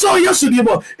 Yesanu so Yesu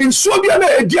demo. In so bia na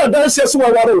edia dance so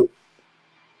waro.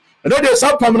 And that is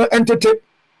how permanent entity.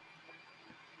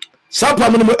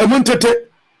 Sapam no emuntete.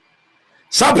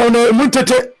 Sapam no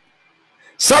emuntete.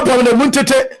 Sapam no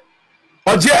emuntete.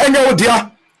 Oje enya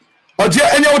odia. Oje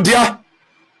enya odia.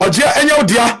 Oje enya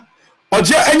odia.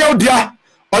 Oje enya odia.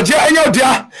 Oje enya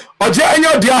odia. Oje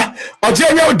enya odia. Oje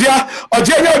enya odia.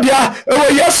 Oje enya odia.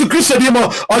 Ewo Yesu Kristo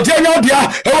dimo. Oje enya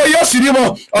odia. Ewo Yesu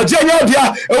dimo. Oje enya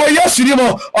odia. Ewo Yesu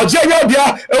dimo. Oje enya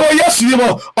odia. Ewo Yesu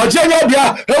dimo. Oje enya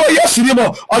odia. Ewo Yesu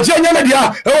dimo. Oje enya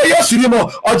odia. Ewo Yesu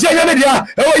dimo. Oje enya odia.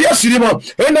 Ewo Yesu dimo.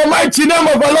 In the mighty name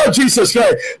of our Lord Jesus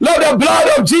Christ, let the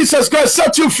blood of Jesus Christ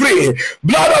set you free.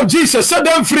 Blood of Jesus set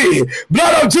them free.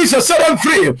 Blood of Jesus set them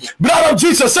free. Blood of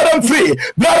Jesus set them free.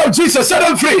 Blood of Jesus set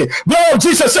them free. Blood of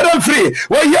Jesus set them free.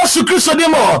 When Yesu Kristo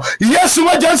demo, Yesu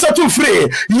wajansa tu free.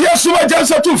 Yesu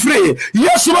wajansa tu free.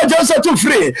 Yesu wajansa tu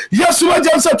free. Yesu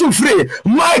wajansa tu free.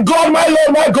 My God, my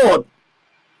Lord, my God.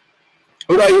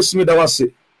 Ora Yesu me da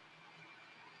wase.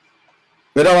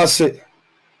 Me da wase.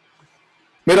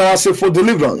 Me da wase for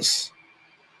deliverance.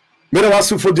 Me da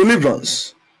wase for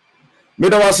deliverance. Me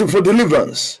da wase for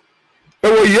deliverance.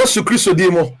 Ewo Yesu Kristo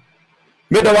demo.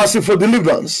 Me da wase for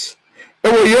deliverance.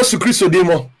 Ewo Yesu Kristo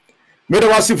demo. Me da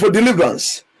wase for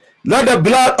deliverance. Let the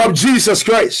blood of Jesus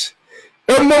Christ.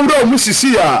 Emowro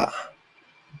musisia.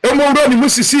 Emowro ni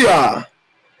musisia.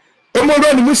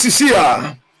 Emowro ni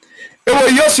musisia. Ewo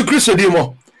Yesu Kristo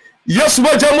demo. Yesu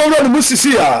waja emowro ni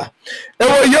musisia.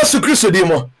 Ewo Yesu Kristo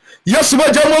demo. Yesu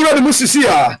waja emowro ni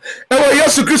musisia. Ewo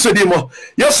Yesu Kristo demo.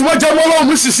 Yesu waja emowro ni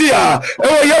musisia.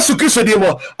 Ewo Yesu Kristo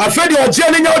demo. Afedi oje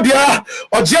ni nya odia.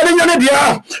 Oje ni nya ne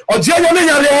dia. Oje nya ni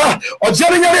nya dia. Oje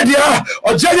ni nya ne dia.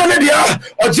 Oje nya ne dia.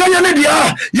 Oje nya ne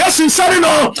dia. Yesu nsane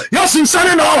no. Yesu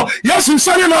nsane no. Yesu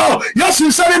nsane no. Yesu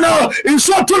nsane no.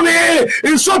 Inso to me.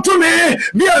 Inso to me.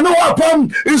 Me no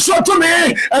wapam. Inso to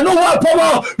me. And no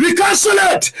wapam. We cancel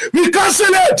it. We cancel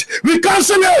it. We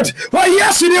cancel it. Why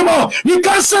yes anymore. We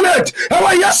cancel it. And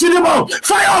why yes anymore.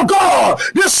 Fire of God.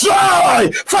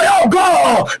 Destroy. Fire of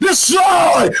God.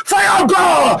 Destroy. Fire of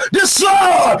God.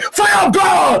 Destroy. Fire of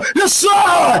God.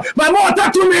 Destroy. My mother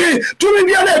to me. To me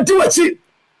be able to do it.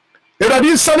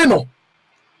 Eradi nsane no.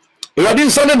 Eradi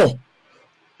nsane no.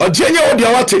 Ojenya odia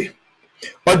wate.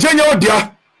 Ojenya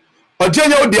odia.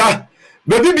 Ojenya odia.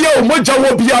 Baby bia o moja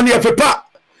wo bia ne pepa.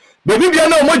 Baby bia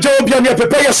na o moja wo bia ne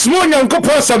pepa ye smo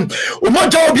Nyankopon sam. O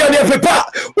moja wo bia ne pepa.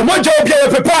 O moja wo bia ye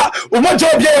pepa. O moja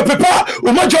wo bia ye pepa.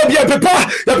 O moja wo bia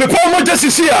pepa. Ya pepa moja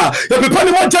sisia. Ya pepa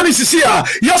ni moja ni sisia.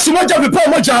 Yesu moja pepa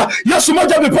moja. Yesu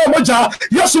moja pepa moja.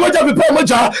 Yesu moja pepa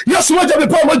moja. Yesu moja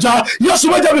pepa moja. Yesu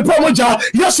moja pepa moja.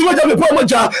 Yesu moja pepa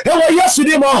moja. Ewa Yesu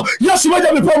ni mo. Yesu moja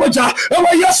pepa moja.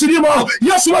 Ewa Yesu ni mo.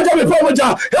 Yesu moja pepa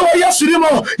moja. Ewa Yesu ni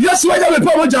mo. Yesu moja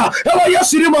pepa moja. Ewa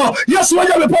Yesu ni mo. Yesu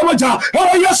moja pepa moja.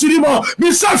 Ewa Yesu ni mo.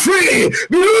 Be set free.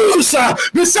 Be loose.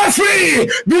 Be set free.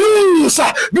 Be loose.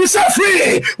 Be set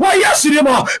free. Why yes ni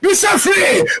mo. Be set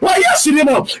free. Why yes ni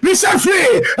mo. Be set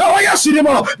free. Why yes ni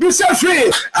mo. Be set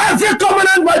free. Every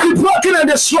covenant might be broken and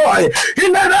destroyed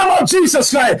in the name of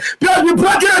Jesus Christ. Might be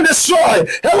broken and destroyed.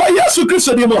 Why yes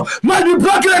Christ ni mo. Might be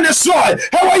broken and destroyed.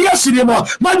 Why yes ni mo.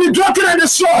 Might be broken and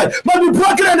destroyed. Might be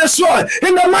broken and destroyed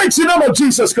in the mighty name of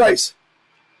Jesus Christ.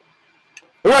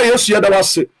 Why yes you that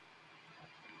was it.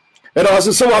 And I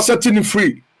was so setting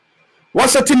free.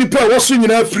 Was setting prayer was swinging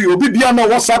free. Obibiana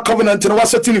was a covenant and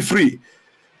was setting free.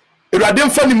 If I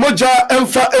didn't find moja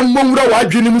emfa emumra wa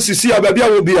adwene musisi ababia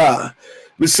wo bia.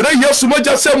 We say yes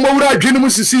moja say mumra adwene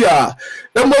musisi a.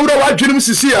 Emumra wa adwene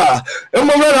musisi a.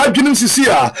 Emumra adwene musisi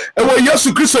a. Ewo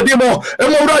Yesu Kristo demo.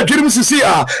 Emumra adwene musisi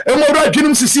a. Emumra adwene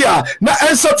musisi a. Na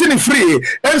ensetting free.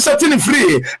 Ensetting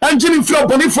free. Engine free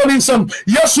boni for some.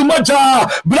 Yesu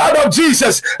moja blood of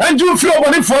Jesus. Engine free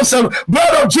boni for some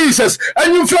blood of Jesus.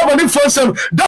 Engine free boni for some.